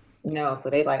insurance. No, so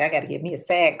they like, I got to get me a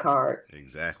SAG card.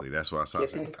 Exactly. That's why Sasha.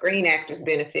 Get them Screen Actors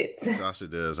benefits. Sasha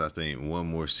does, I think, one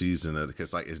more season of it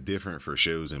because like it's different for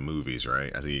shows and movies,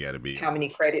 right? I think you got to be. How many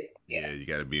credits? Yeah, you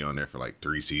got to be on there for like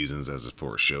 3 seasons as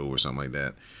for a show or something like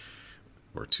that,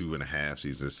 or 2.5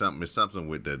 seasons. It's something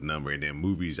with the number, and then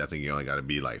movies. I think you only got to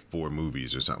be like 4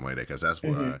 movies or something like that because that's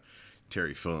why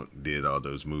Terry Funk did all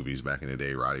those movies back in the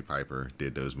day. Roddy Piper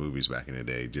did those movies back in the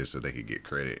day just so they could get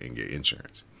credit and get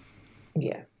insurance.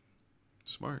 Yeah.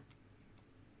 Smart.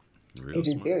 It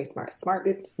is very smart. Smart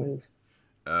business move.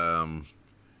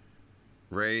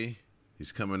 Ray,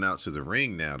 he's coming out to the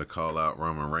ring now to call out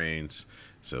Roman Reigns.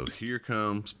 So here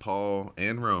comes Paul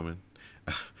and Roman.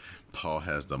 Paul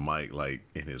has the mic like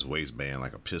in his waistband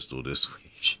like a pistol this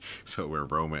week. So when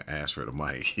Roman asks for the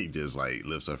mic, he just like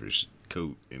lifts up his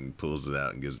coat and pulls it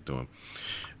out and gives it to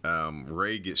him.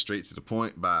 Ray gets straight to the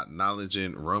point by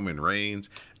acknowledging Roman Reigns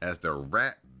as the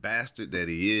rat bastard that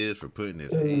he is for putting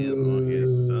his hands on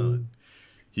his son.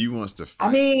 He wants to fight.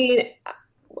 I mean,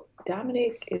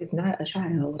 Dominic is not a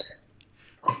child.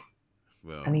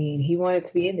 Well, I mean, he wanted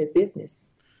to be in this business,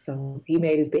 so he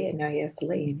made his bed. Now he has to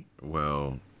lay in it.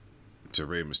 Well, to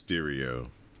Rey Mysterio,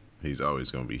 he's always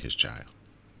going to be his child,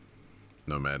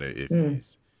 no matter if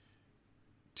he's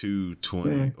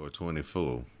 220 or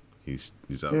 24. He's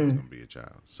always going to be a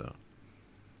child. So,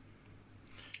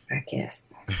 I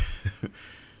guess.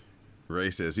 Ray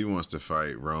says he wants to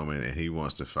fight Roman and he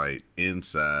wants to fight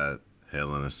inside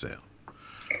Hell in a Cell.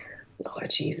 Lord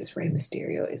Jesus, Rey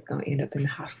Mysterio is going to end up in the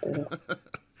hospital.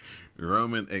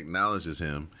 Roman acknowledges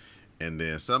him, and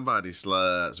then somebody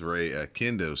slides Ray a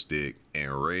kendo stick,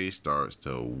 and Ray starts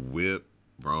to whip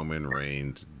Roman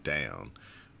Reigns down.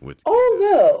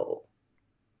 Although,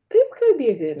 this could be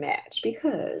a good match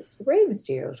because Rey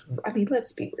Mysterio's, I mean,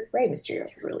 let's be real, Rey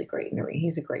Mysterio's really great in the ring.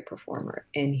 He's a great performer,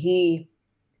 and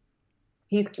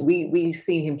we've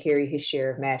seen him carry his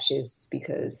share of matches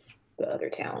because the other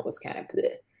talent was kind of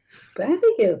good. But I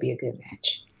think it'll be a good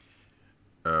match.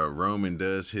 Roman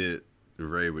does hit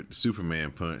Ray with the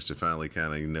Superman punch to finally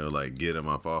kind of, like get him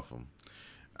up off him.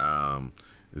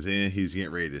 Then he's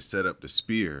getting ready to set up the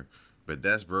spear, but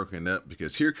that's broken up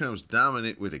because here comes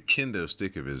Dominic with a kendo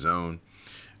stick of his own.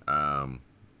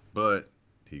 But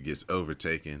he gets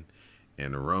overtaken,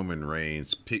 and Roman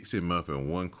Reigns picks him up in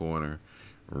one corner,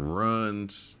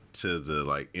 runs to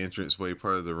the entranceway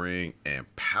part of the ring, and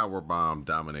powerbomb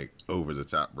Dominic over the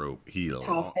top rope. He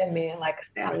tossed that man like a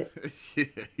salad. Yeah,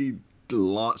 he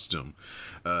launched him.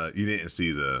 You didn't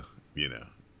see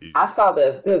I saw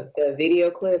the video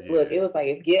clip. Yeah. Look, it was like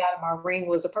if Get Out of My Ring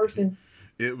was a person.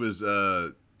 It was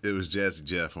Jazzy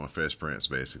Jeff on Fresh Prince,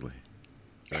 basically.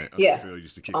 Right? Yeah. Uncle Phil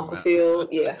used to kick Uncle him out. Phil,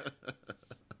 yeah.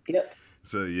 Yep.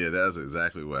 So yeah, that's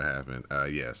exactly what happened.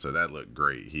 So that looked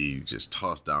great. He just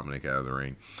tossed Dominic out of the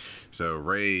ring. So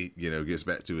Ray, gets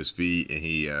back to his feet,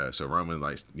 and so Roman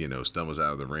stumbles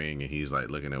out of the ring, and he's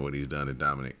looking at what he's done to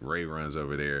Dominic. Ray runs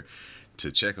over there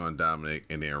to check on Dominic,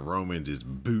 and then Roman just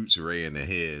boots Ray in the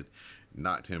head,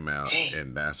 knocked him out,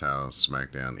 and that's how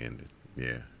SmackDown ended.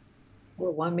 Yeah. We're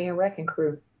one man wrecking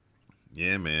crew.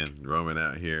 Yeah, man. Roman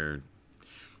out here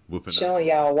whooping showing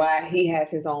y'all why he has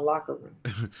his own locker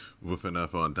room. Whooping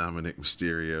up on Dominic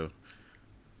Mysterio.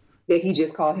 Yeah, he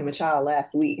just called him a child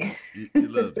last week. You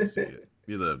love to see it.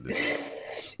 You love to see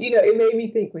it. It made me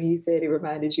think when you said it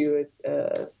reminded you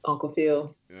of Uncle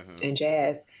Phil and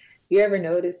Jazz. You ever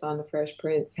notice on the Fresh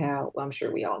Prince how, well, I'm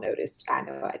sure we all noticed, I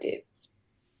know I did,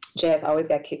 Jazz always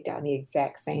got kicked out in the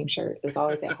exact same shirt. It was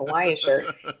always that Hawaiian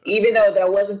shirt, even though that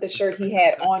wasn't the shirt he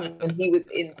had on when he was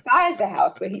inside the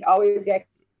house, but he always got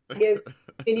his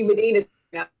Kenny Medina's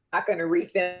not going to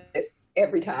refilm this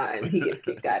every time he gets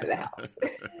kicked out of the house.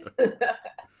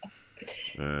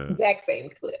 Exact same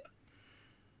clip.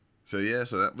 So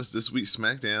that was this week's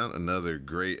SmackDown. Another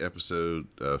great episode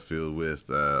filled with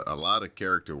a lot of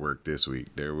character work this week.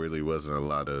 There really wasn't a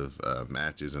lot of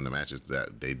matches, and the matches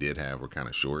that they did have were kind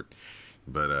of short.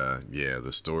 But the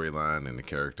storyline and the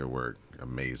character work,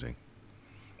 amazing.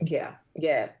 Yeah.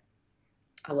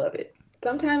 I love it.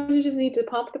 Sometimes you just need to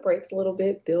pump the brakes a little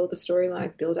bit, build the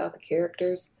storylines, build out the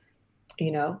characters.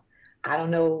 I don't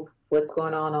know what's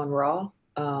going on Raw.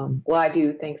 Well, I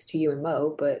do, thanks to you and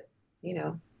Mo, but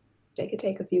they could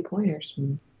take a few pointers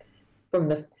from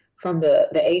the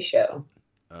A show.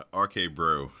 RK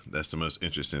Bro, that's the most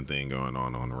interesting thing going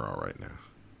on Raw right now.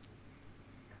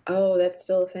 Oh, that's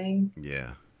still a thing?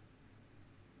 Yeah.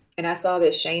 And I saw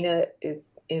that Shayna is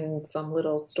in some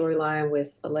little storyline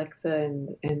with Alexa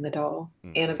and the doll.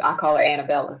 And I call her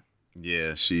Annabella.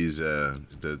 Yeah, she's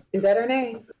Is that her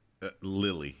name?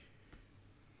 Lily.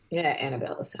 Yeah,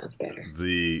 Annabella sounds better.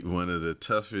 One of the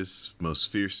toughest,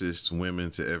 most fiercest women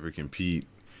to ever compete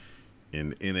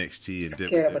in NXT and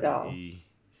WWE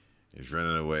is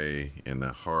running away in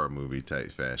a horror movie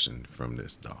type fashion from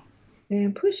this doll.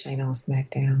 Man, put Shayna on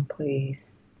SmackDown,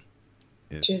 please.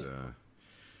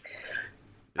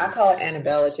 I call it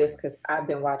Annabella just because I've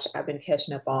been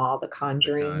catching up on all the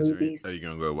Conjuring movies. Are you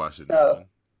gonna go watch it?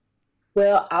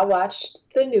 Well, I watched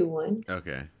the new one.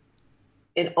 Okay.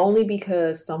 And only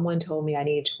because someone told me I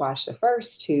needed to watch the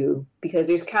first two because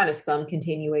there's kind of some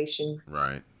continuation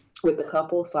with the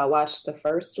couple. So I watched the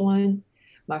first one.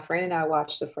 My friend and I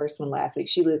watched the first one last week.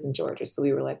 She lives in Georgia, so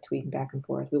we were tweeting back and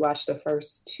forth. We watched the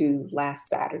first two last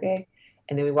Saturday,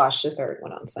 and then we watched the third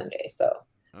one on Sunday.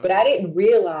 But I didn't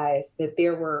realize that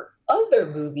there were other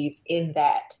movies in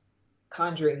that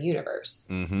Conjuring universe.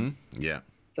 Mm-hmm. Yeah.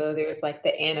 So there's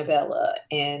the Annabella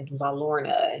and La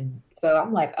Lorna. And so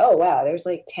I'm oh, wow, there's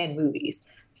 10 movies.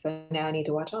 So now I need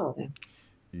to watch all of them.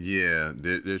 Yeah,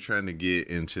 they're trying to get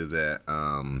into that,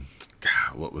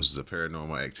 what was the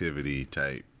Paranormal Activity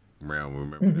type realm?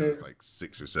 Remember there was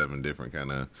 6 or 7 different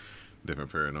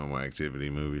Paranormal Activity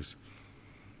movies.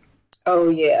 Oh,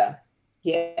 yeah.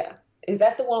 Yeah. Is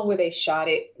that the one where they shot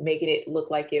it, making it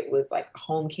look like it was a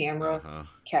home camera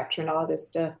capturing all this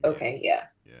stuff? Okay, yeah.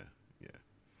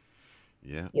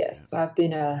 Yeah. Yes, so I've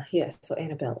been so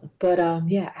Annabella. But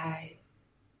I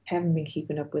haven't been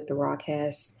keeping up with the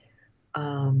Rawcast.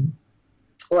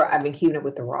 Or I've been keeping up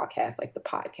with the Rawcast, the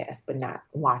podcast, but not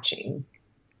watching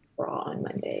Raw on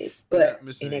Mondays. But you're not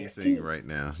missing NXT. anything right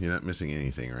now. You're not missing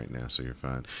anything right now, so you're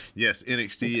fine. Yes,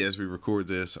 NXT as we record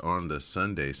this on the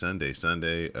Sunday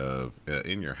of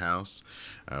in your house.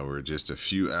 We're just a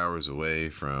few hours away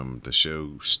from the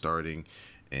show starting,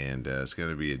 and it's going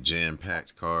to be a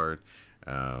jam-packed card.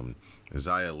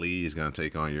 Xia Li is going to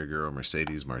take on your girl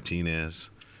Mercedes Martinez.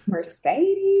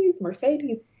 Mercedes,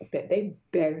 they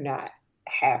better not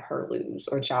have her lose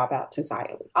or job out to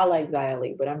Xia Li. I like Xia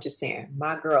Li, but I'm just saying,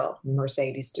 my girl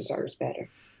Mercedes deserves better.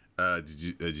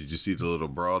 Did you see the little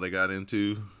brawl they got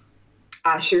into?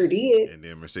 I sure did. And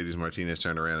then Mercedes Martinez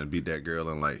turned around and beat that girl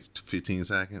in 15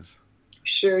 seconds.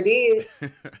 Sure did.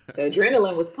 The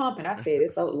adrenaline was pumping. I said,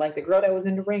 it's over. Like the girl that was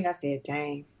in the ring, I said,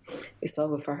 dang, it's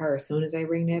over for her as soon as they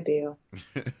ring that bell.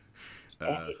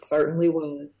 And it certainly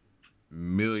was. $1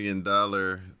 million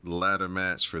ladder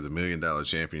match for the $1 million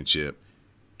championship.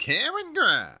 Cameron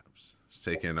Grimes is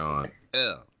taking on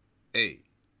L.A.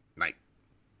 Knight.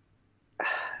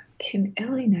 Can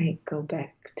LA Knight go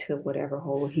back to whatever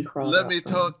hole he crawled Let out me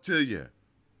from? talk to you.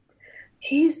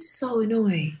 He's so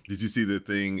annoying. Did you see the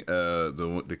thing,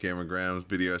 the Cameron Grimes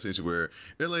video I sent you where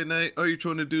LA Knight, all you're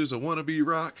trying to do is a wannabe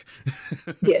rock?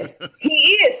 Yes,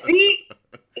 he is. See?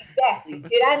 Exactly.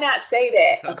 Did I not say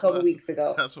that a couple weeks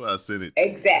ago? That's why I sent it.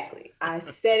 Exactly. I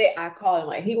said it. I called him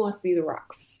like he wants to be the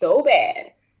Rock so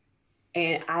bad.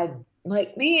 And I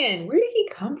like, man, where did he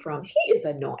come from? He is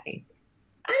annoying.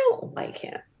 I don't like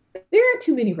him. There are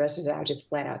too many wrestlers that I just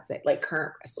flat out say, like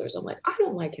current wrestlers. I'm like, I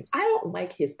don't like him. I don't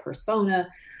like his persona.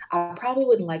 I probably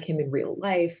wouldn't like him in real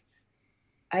life.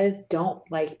 I just don't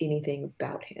like anything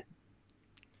about him.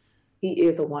 He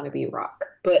is a wannabe Rock,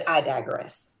 but I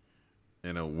digress.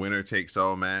 In a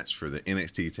winner-takes-all match for the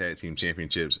NXT Tag Team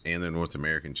Championships and the North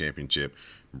American Championship,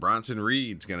 Bronson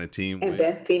Reed's going to team and with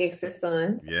Beth Phoenix's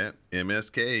sons. Yep,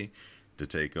 MSK to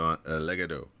take on El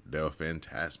Legado del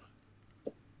Fantasma.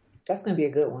 That's going to be a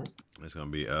good one. It's going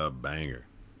to be a banger.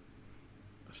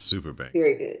 A super banger.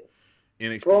 Very good.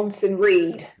 NXT, Bronson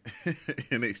Reed.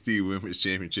 NXT Women's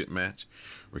Championship match.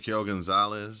 Raquel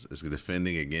Gonzalez is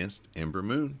defending against Ember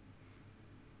Moon.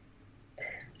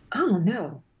 I don't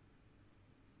know.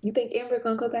 You think Ember's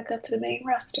going to go back up to the main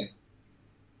roster?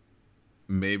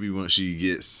 Maybe once she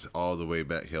gets all the way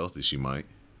back healthy, she might.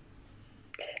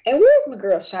 And where's my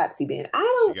girl Shotzi been? I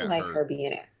She don't got like hurt. her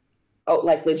being there. Oh,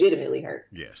 like legitimately hurt.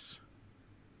 Yes.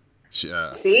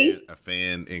 See? A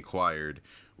fan inquired,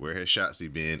 where has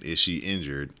Shotzi been? Is she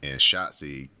injured? And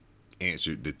Shotzi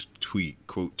answered the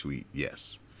quote tweet,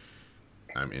 yes,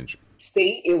 I'm injured.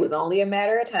 See, it was only a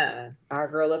matter of time. Our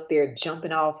girl up there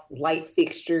jumping off light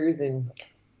fixtures and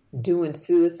doing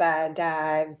suicide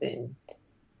dives, and,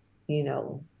 you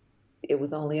know, it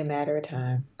was only a matter of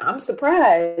time. I'm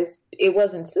surprised it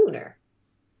wasn't sooner.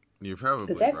 You're probably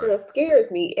Because that right. girl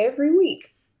scares me every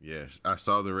week. Yes, I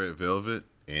saw the Red Velvet,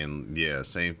 and yeah,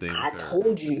 same thing I with her.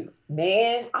 told you,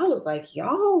 man. I was like,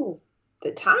 y'all,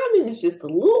 the timing is just a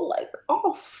little like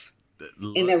off.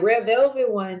 And the Red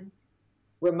Velvet one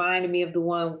reminded me of the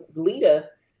one Lita.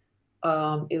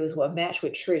 It was a match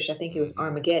with Trish. I think it was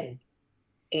Armageddon.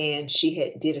 And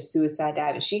she did a suicide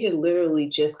dive, and she had literally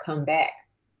just come back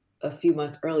a few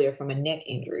months earlier from a neck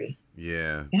injury.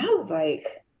 Yeah. And I was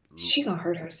like, she gonna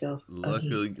hurt herself.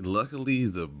 Luckily,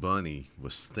 the bunny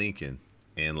was thinking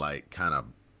and like kind of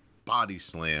body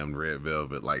slammed Red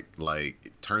Velvet,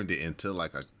 like turned it into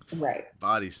like a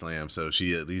body slam, so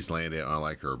she at least landed on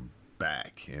like her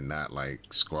back and not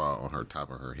like squat on her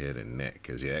top of her head and neck,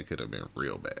 because yeah, it could have been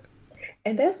real bad.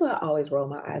 And that's why I always roll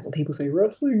my eyes when people say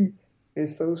wrestling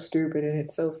is so stupid and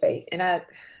it's so fake. And I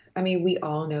mean, we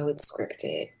all know it's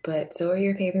scripted, but so are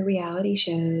your favorite reality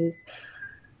shows.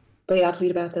 But y'all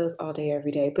tweet about those all day,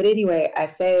 every day. But anyway,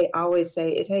 I always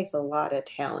say it takes a lot of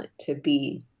talent to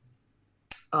be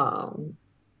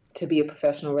a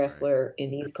professional wrestler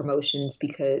in these promotions,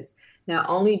 because not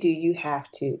only do you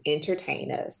have to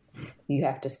entertain us, you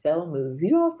have to sell moves,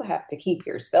 you also have to keep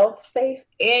yourself safe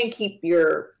and keep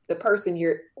the person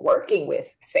you're working with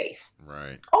safe.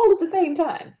 Right. All at the same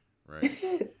time. Right.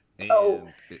 So,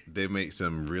 and they make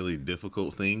some really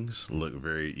difficult things look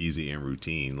very easy and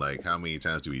routine. Like, how many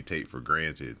times do we take for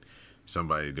granted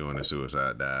somebody doing a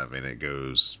suicide dive and it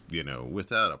goes,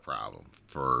 without a problem?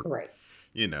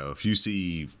 If you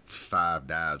see 5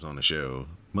 dives on the show,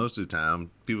 most of the time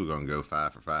people are going to go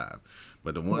 5 for 5.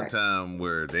 But the one time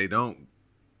where they don't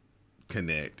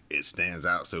connect, it stands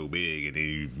out so big, and then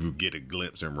you get a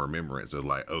glimpse and remembrance of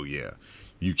like, oh yeah,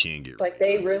 you can get like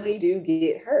they really do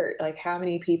get hurt. Like, how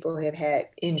many people have had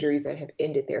injuries that have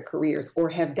ended their careers or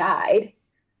have died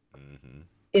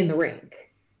in the ring?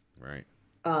 Right.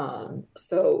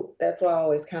 So that's why I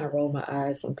always kind of roll my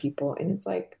eyes when people, and it's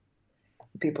like,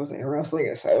 people say wrestling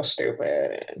is so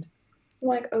stupid. And I'm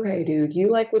like, okay, dude, you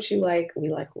like what you like. We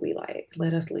like what we like.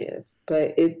 Let us live.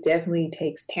 But it definitely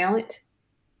takes talent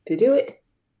to do it.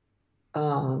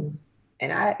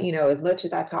 And I, as much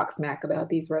as I talk smack about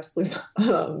these wrestlers,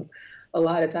 a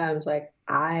lot of times, like,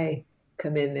 I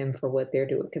commend them for what they're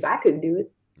doing, because I couldn't do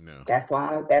it. No. That's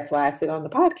why I sit on the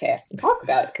podcast and talk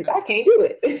about it, because I can't do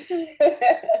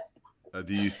it.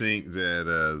 Do you think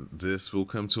that this will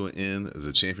come to an end?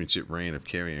 The championship reign of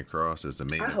Karrion Kross as the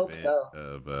main event so.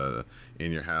 of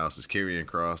In Your House is Karrion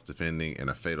Kross defending in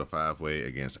a fatal 5-way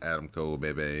against Adam Cole,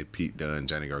 Bebe, Pete Dunne,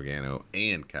 Johnny Gargano,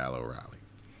 and Kyle O'Reilly.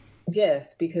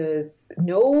 Yes, because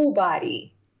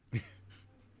nobody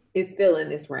is feeling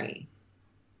this reign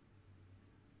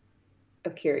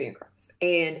of Karrion Kross.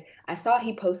 And I saw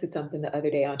he posted something the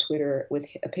other day on Twitter with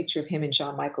a picture of him and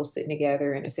Shawn Michaels sitting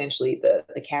together. And essentially the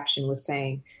caption was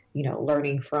saying,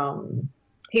 learning from,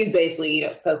 he's basically,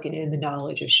 soaking in the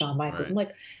knowledge of Shawn Michaels. Right. I'm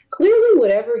like, clearly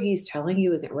whatever he's telling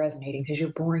you isn't resonating because you're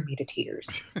boring me to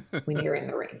tears when you're in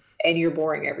the ring and you're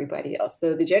boring everybody else.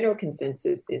 So the general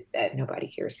consensus is that nobody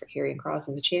cares for Karrion Kross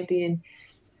as a champion.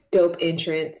 Dope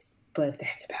entrance, but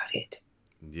that's about it.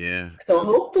 Yeah. So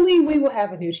hopefully we will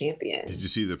have a new champion. Did you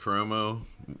see the promo?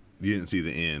 You didn't see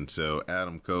the end. So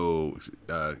Adam Cole,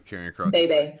 Karrion Kross.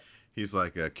 Baby. He's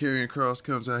like, Karrion Kross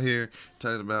comes out here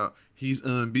talking about he's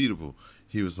unbeatable.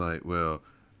 He was like, well,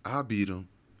 I beat him.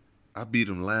 I beat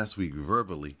him last week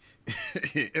verbally.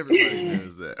 Everybody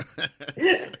knows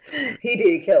that. He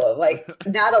did kill him. Like,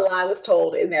 not a lie was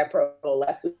told in that promo.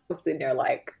 Leslie was sitting there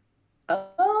like,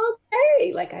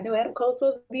 okay. Like, I know Adam Cole's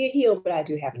supposed to be a heel, but I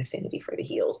do have an affinity for the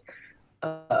heels.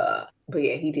 But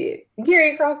yeah, he did.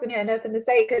 Karrion Kross had nothing to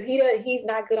say because he's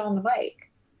not good on the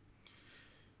mic.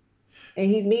 And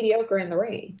he's mediocre in the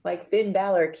ring. Like, Finn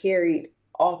Balor carried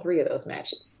all 3 of those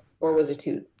matches. Or was it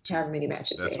 2? However many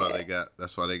matches that's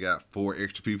why they got 4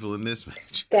 extra people in this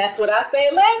match. That's what I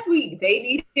said last week.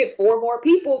 They needed 4 more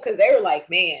people because they were like,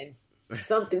 man,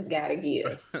 something's got to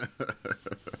give.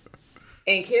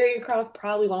 And Karrion Kross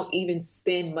probably won't even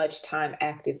spend much time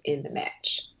active in the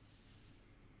match.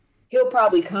 He'll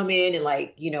probably come in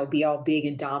and be all big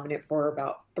and dominant for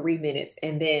about 3 minutes,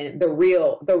 and then the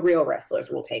real wrestlers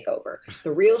will take over.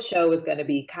 The real show is going to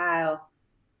be Kyle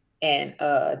and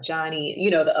Johnny,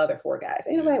 the other 4 guys.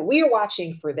 Anyway, we are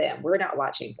watching for them. We're not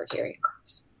watching for Karrion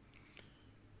Kross.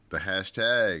 The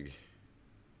hashtag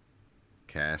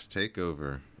Cast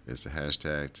Takeover is the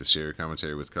hashtag to share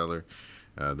commentary with color.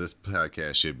 This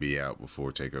podcast should be out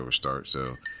before Takeover starts,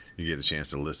 so you get a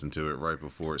chance to listen to it right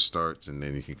before it starts, and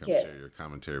then you can come share your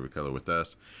commentary with color with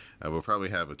us. We'll probably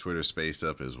have a Twitter space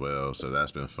up as well, so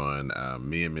that's been fun.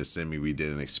 Me and Miss Simi, we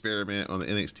did an experiment on the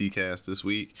NXT cast this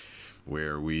week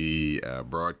where we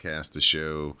broadcast the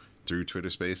show through Twitter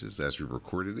Spaces as we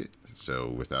recorded it. So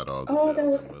without all the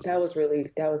that was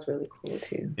really cool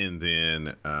too. And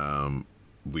then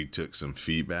we took some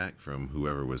feedback from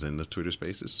whoever was in the Twitter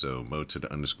Spaces. So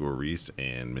Mo_Reese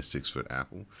and Miss 6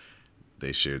 Apple,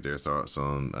 they shared their thoughts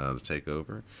on the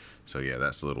takeover. So yeah,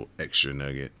 that's a little extra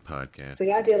nugget podcast. So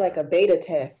y'all did like a beta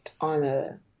test on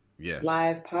a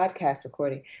live podcast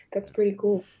recording. That's pretty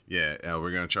cool. Yeah,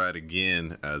 we're going to try it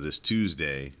again this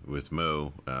Tuesday with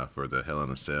Mo for the Hell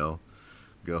in a Cell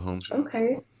Go Home show.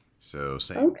 Okay. So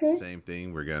same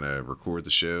thing. We're going to record the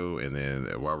show, and then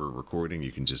while we're recording,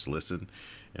 you can just listen,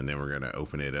 and then we're going to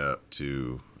open it up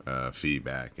to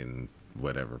feedback and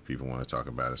whatever people want to talk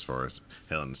about as far as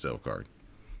Hell in a Cell card.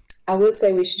 I would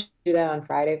say we should do that on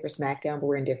Friday for SmackDown, but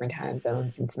we're in different time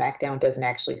zones, and SmackDown doesn't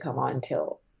actually come on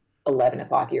until 11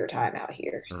 o'clock your time out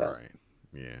here. So. Right.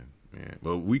 Yeah.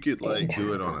 Well, we could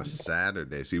do it on a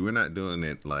Saturday. See, we're not doing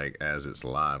it as it's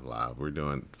live. We're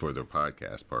doing for the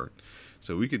podcast part.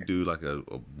 So we could do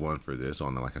a one for this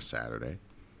on a Saturday.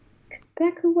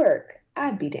 That could work.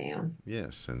 I'd be down.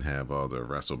 Yes, and have all the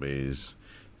WrestleBays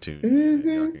tuned in.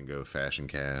 Y'all can go Fashion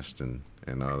Cast and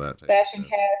all that. Fashion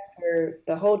Cast for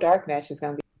the whole dark match is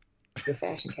going to be the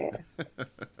Fashion Cast.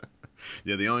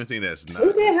 Yeah, the only thing that's not.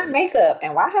 Who did her makeup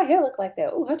and why her hair look like that?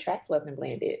 Oh, her tracks wasn't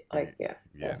blended. Yeah.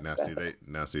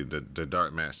 Now see, the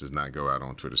dark match does not go out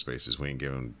on Twitter Spaces. We ain't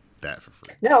giving that for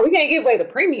free. No, we can't give away the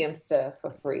premium stuff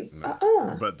for free.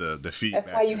 No. But the feedback.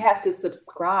 That's why you have to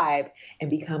subscribe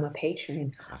and become a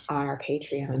patron on our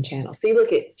Patreon channel. See,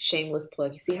 look at shameless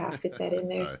plug. You see how I fit that in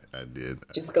there? I did.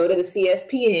 Just go to the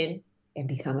CSPN and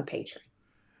become a patron.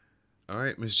 All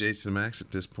right, Ms. Jason Max,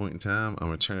 at this point in time, I'm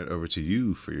going to turn it over to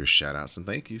you for your shout-outs and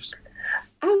thank yous.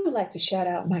 I would like to shout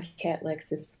out my cat,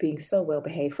 Lexus, for being so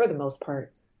well-behaved for the most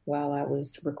part while I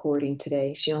was recording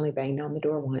today. She only banged on the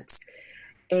door once.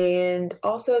 And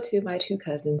also to my 2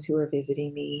 cousins who are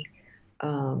visiting me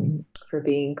for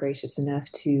being gracious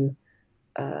enough to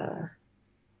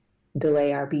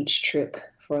delay our beach trip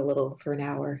for an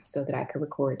hour so that I could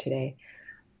record today.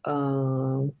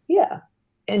 Yeah.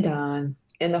 And Don.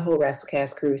 And the whole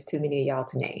WrestleCast crew is too many of y'all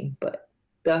to name, but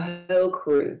the whole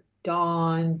crew,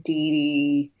 Dawn, Dee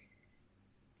Dee,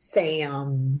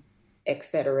 Sam,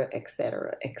 etc.,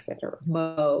 etc., etc.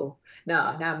 Mo.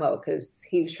 No, not Mo, because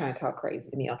he was trying to talk crazy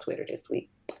to me on Twitter this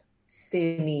week.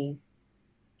 Simi.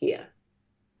 Yeah.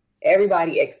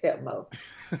 Everybody except Mo.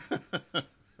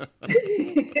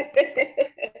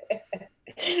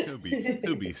 He'll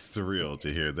be thrilled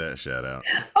to hear that shout out.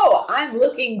 Oh, I'm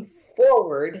looking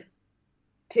forward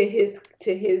to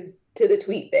the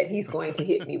tweet that he's going to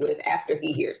hit me with after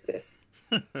he hears this.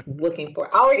 Looking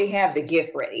for. I already have the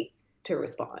GIF ready to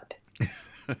respond.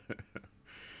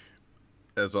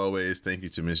 As always, thank you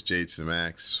to Miss Jade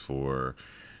Samax for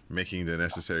making the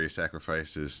necessary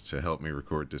sacrifices to help me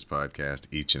record this podcast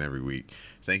each and every week.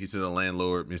 Thank you to the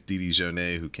landlord, Miss Dee Dee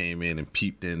Jonet, who came in and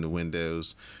peeped in the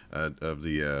windows of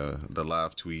the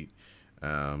live tweet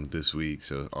this week.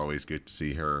 So it's always good to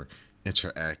see her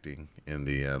interacting in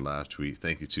the live tweet.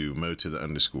 Thank you to Mo to the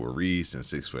 _ Reese and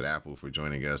 6 Foot Apple for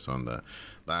joining us on the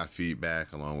live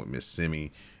feedback, along with Miss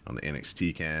Simi on the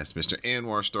NXT cast. Mr.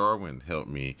 Anwar Starwind helped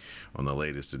me on the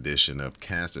latest edition of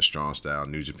Cast of Strong Style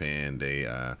New Japan. They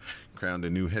crowned a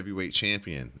new heavyweight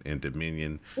champion in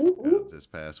Dominion this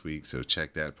past week, so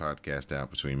check that podcast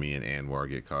out between me and Anwar.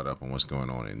 Get caught up on what's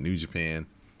going on in New Japan.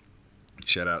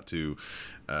 Shout out to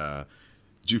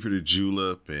Jupiter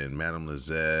Julep and Madame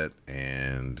Lizette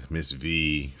and Miss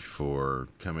V for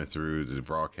coming through the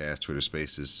broadcast Twitter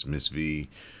Spaces. Miss V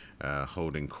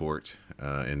holding court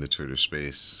in the Twitter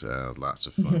space. Lots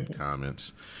of fun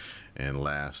comments and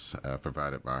laughs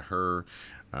provided by her.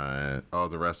 All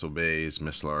the Wrestle Bays,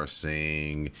 Miss Laura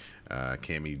Singh,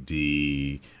 Cami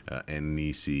D, and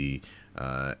Nisi,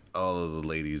 all of the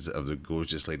ladies of the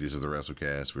gorgeous ladies of the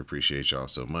WrestleCast. We appreciate y'all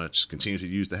so much. Continue to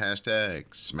use the hashtag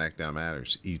SmackDown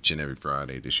Matters each and every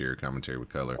Friday to share commentary with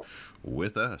color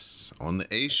with us on the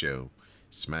A Show,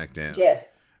 SmackDown. Yes.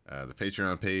 The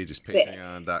Patreon page is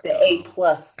patreon.com. The A+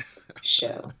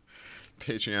 show.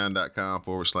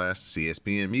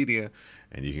 Patreon.com/CSPN Media.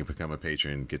 And you can become a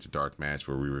patron, get the Dark Match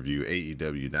where we review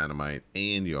AEW Dynamite,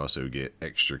 and you also get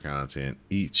extra content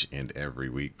each and every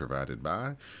week provided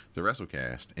by the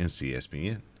WrestleCast and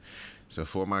CSPN. So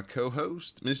for my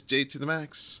co-host, Miss J to the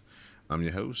Max, I'm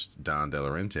your host, Don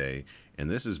Delarente,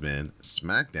 and this has been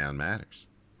SmackDown Matters.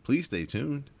 Please stay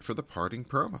tuned for the parting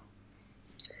promo.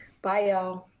 Bye,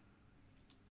 y'all.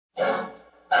 I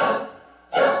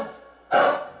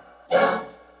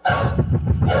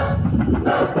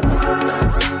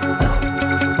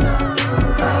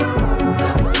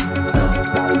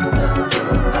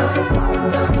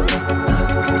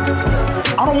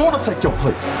don't want to take your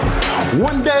place.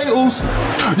 One day, Oos,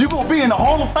 you're going to be in the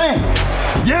Hall of Fame.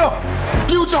 Yeah,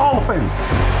 future Hall of Fame.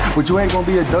 But you ain't going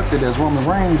to be inducted as Roman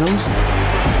Reigns, Oos.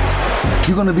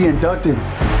 You're going to be inducted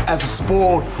as a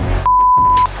spoiled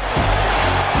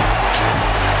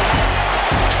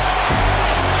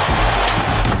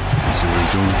See what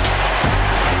he's doing?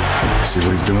 See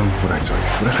what he's doing? What'd I tell you?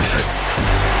 What did I tell you?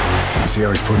 You see how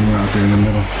he's putting you out there in the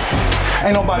middle?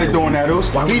 Ain't nobody doing that,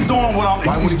 Oos. He's doing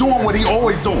what he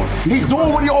always doing. He's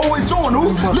doing what he always doing,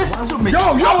 Oos. Listen to me.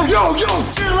 Yo,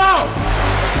 chill out.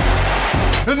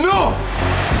 Enough.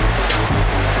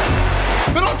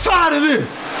 Man, I'm tired of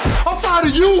this. I'm tired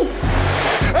of you.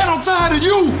 And I'm tired of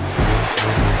you.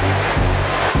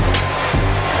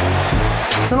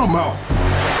 And I'm out.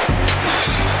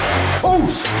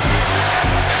 Oos!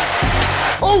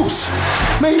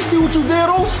 Man, you see what you did,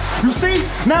 Oos? You see?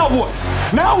 Now what?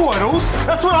 Now what, Oos?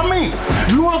 That's what I mean.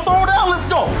 You want to throw down? Let's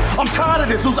go. I'm tired of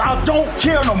this, Oos. I don't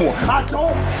care no more. I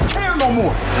don't care no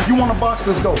more. You want to box?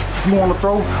 Let's go. You want to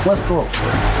throw? Let's throw.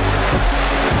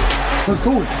 Let's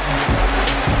do it.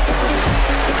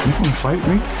 You want to fight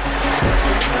me?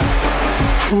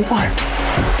 For what?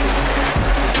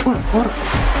 What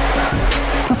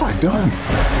have I done?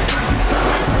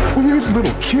 We ain't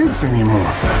little kids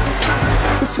anymore.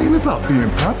 This ain't about being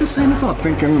proud. This ain't about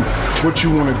thinking what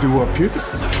you want to do up here.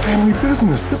 This is a family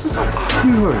business. This is our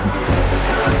livelihood.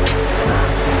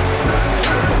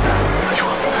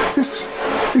 This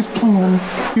is blowing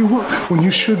you up when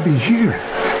you should be here.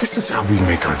 This is how we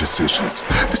make our decisions.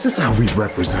 This is how we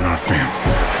represent our family.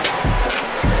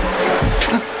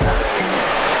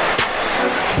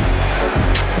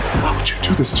 Why would you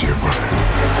do this to your brother?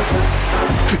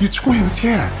 You twins,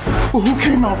 yeah. Well, who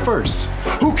came out first?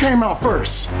 Who came out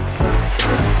first?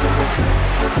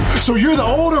 So you're the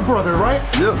older brother, right?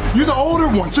 Yeah. You're the older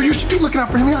one, so you should be looking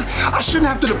out for him. I shouldn't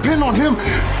have to depend on him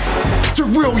to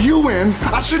reel you in.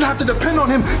 I shouldn't have to depend on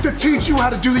him to teach you how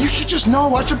to do that. You should just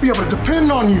know I should be able to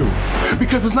depend on you.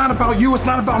 Because it's not about you, it's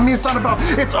not about me, it's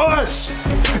us.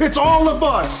 It's all of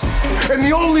us. And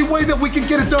the only way that we can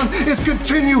get it done is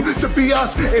continue to be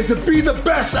us and to be the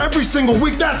best every single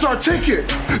week. That's our ticket.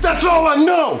 That's all I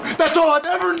know. That's all I've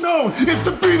ever known is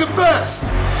to be the best.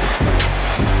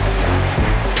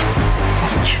 Why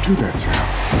would you do that to him?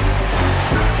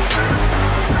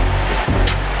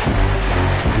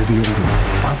 You're the older one.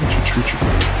 Why would you treat your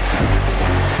brother like that?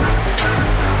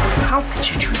 How could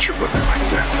you treat your brother like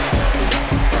that?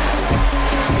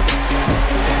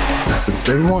 Since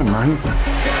day one, right?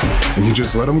 And you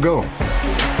just let him go.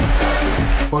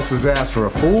 Busts his ass for a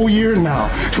full year now.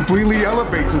 Completely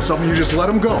elevates himself and you just let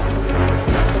him go.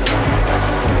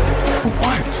 For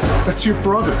what? That's your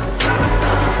brother.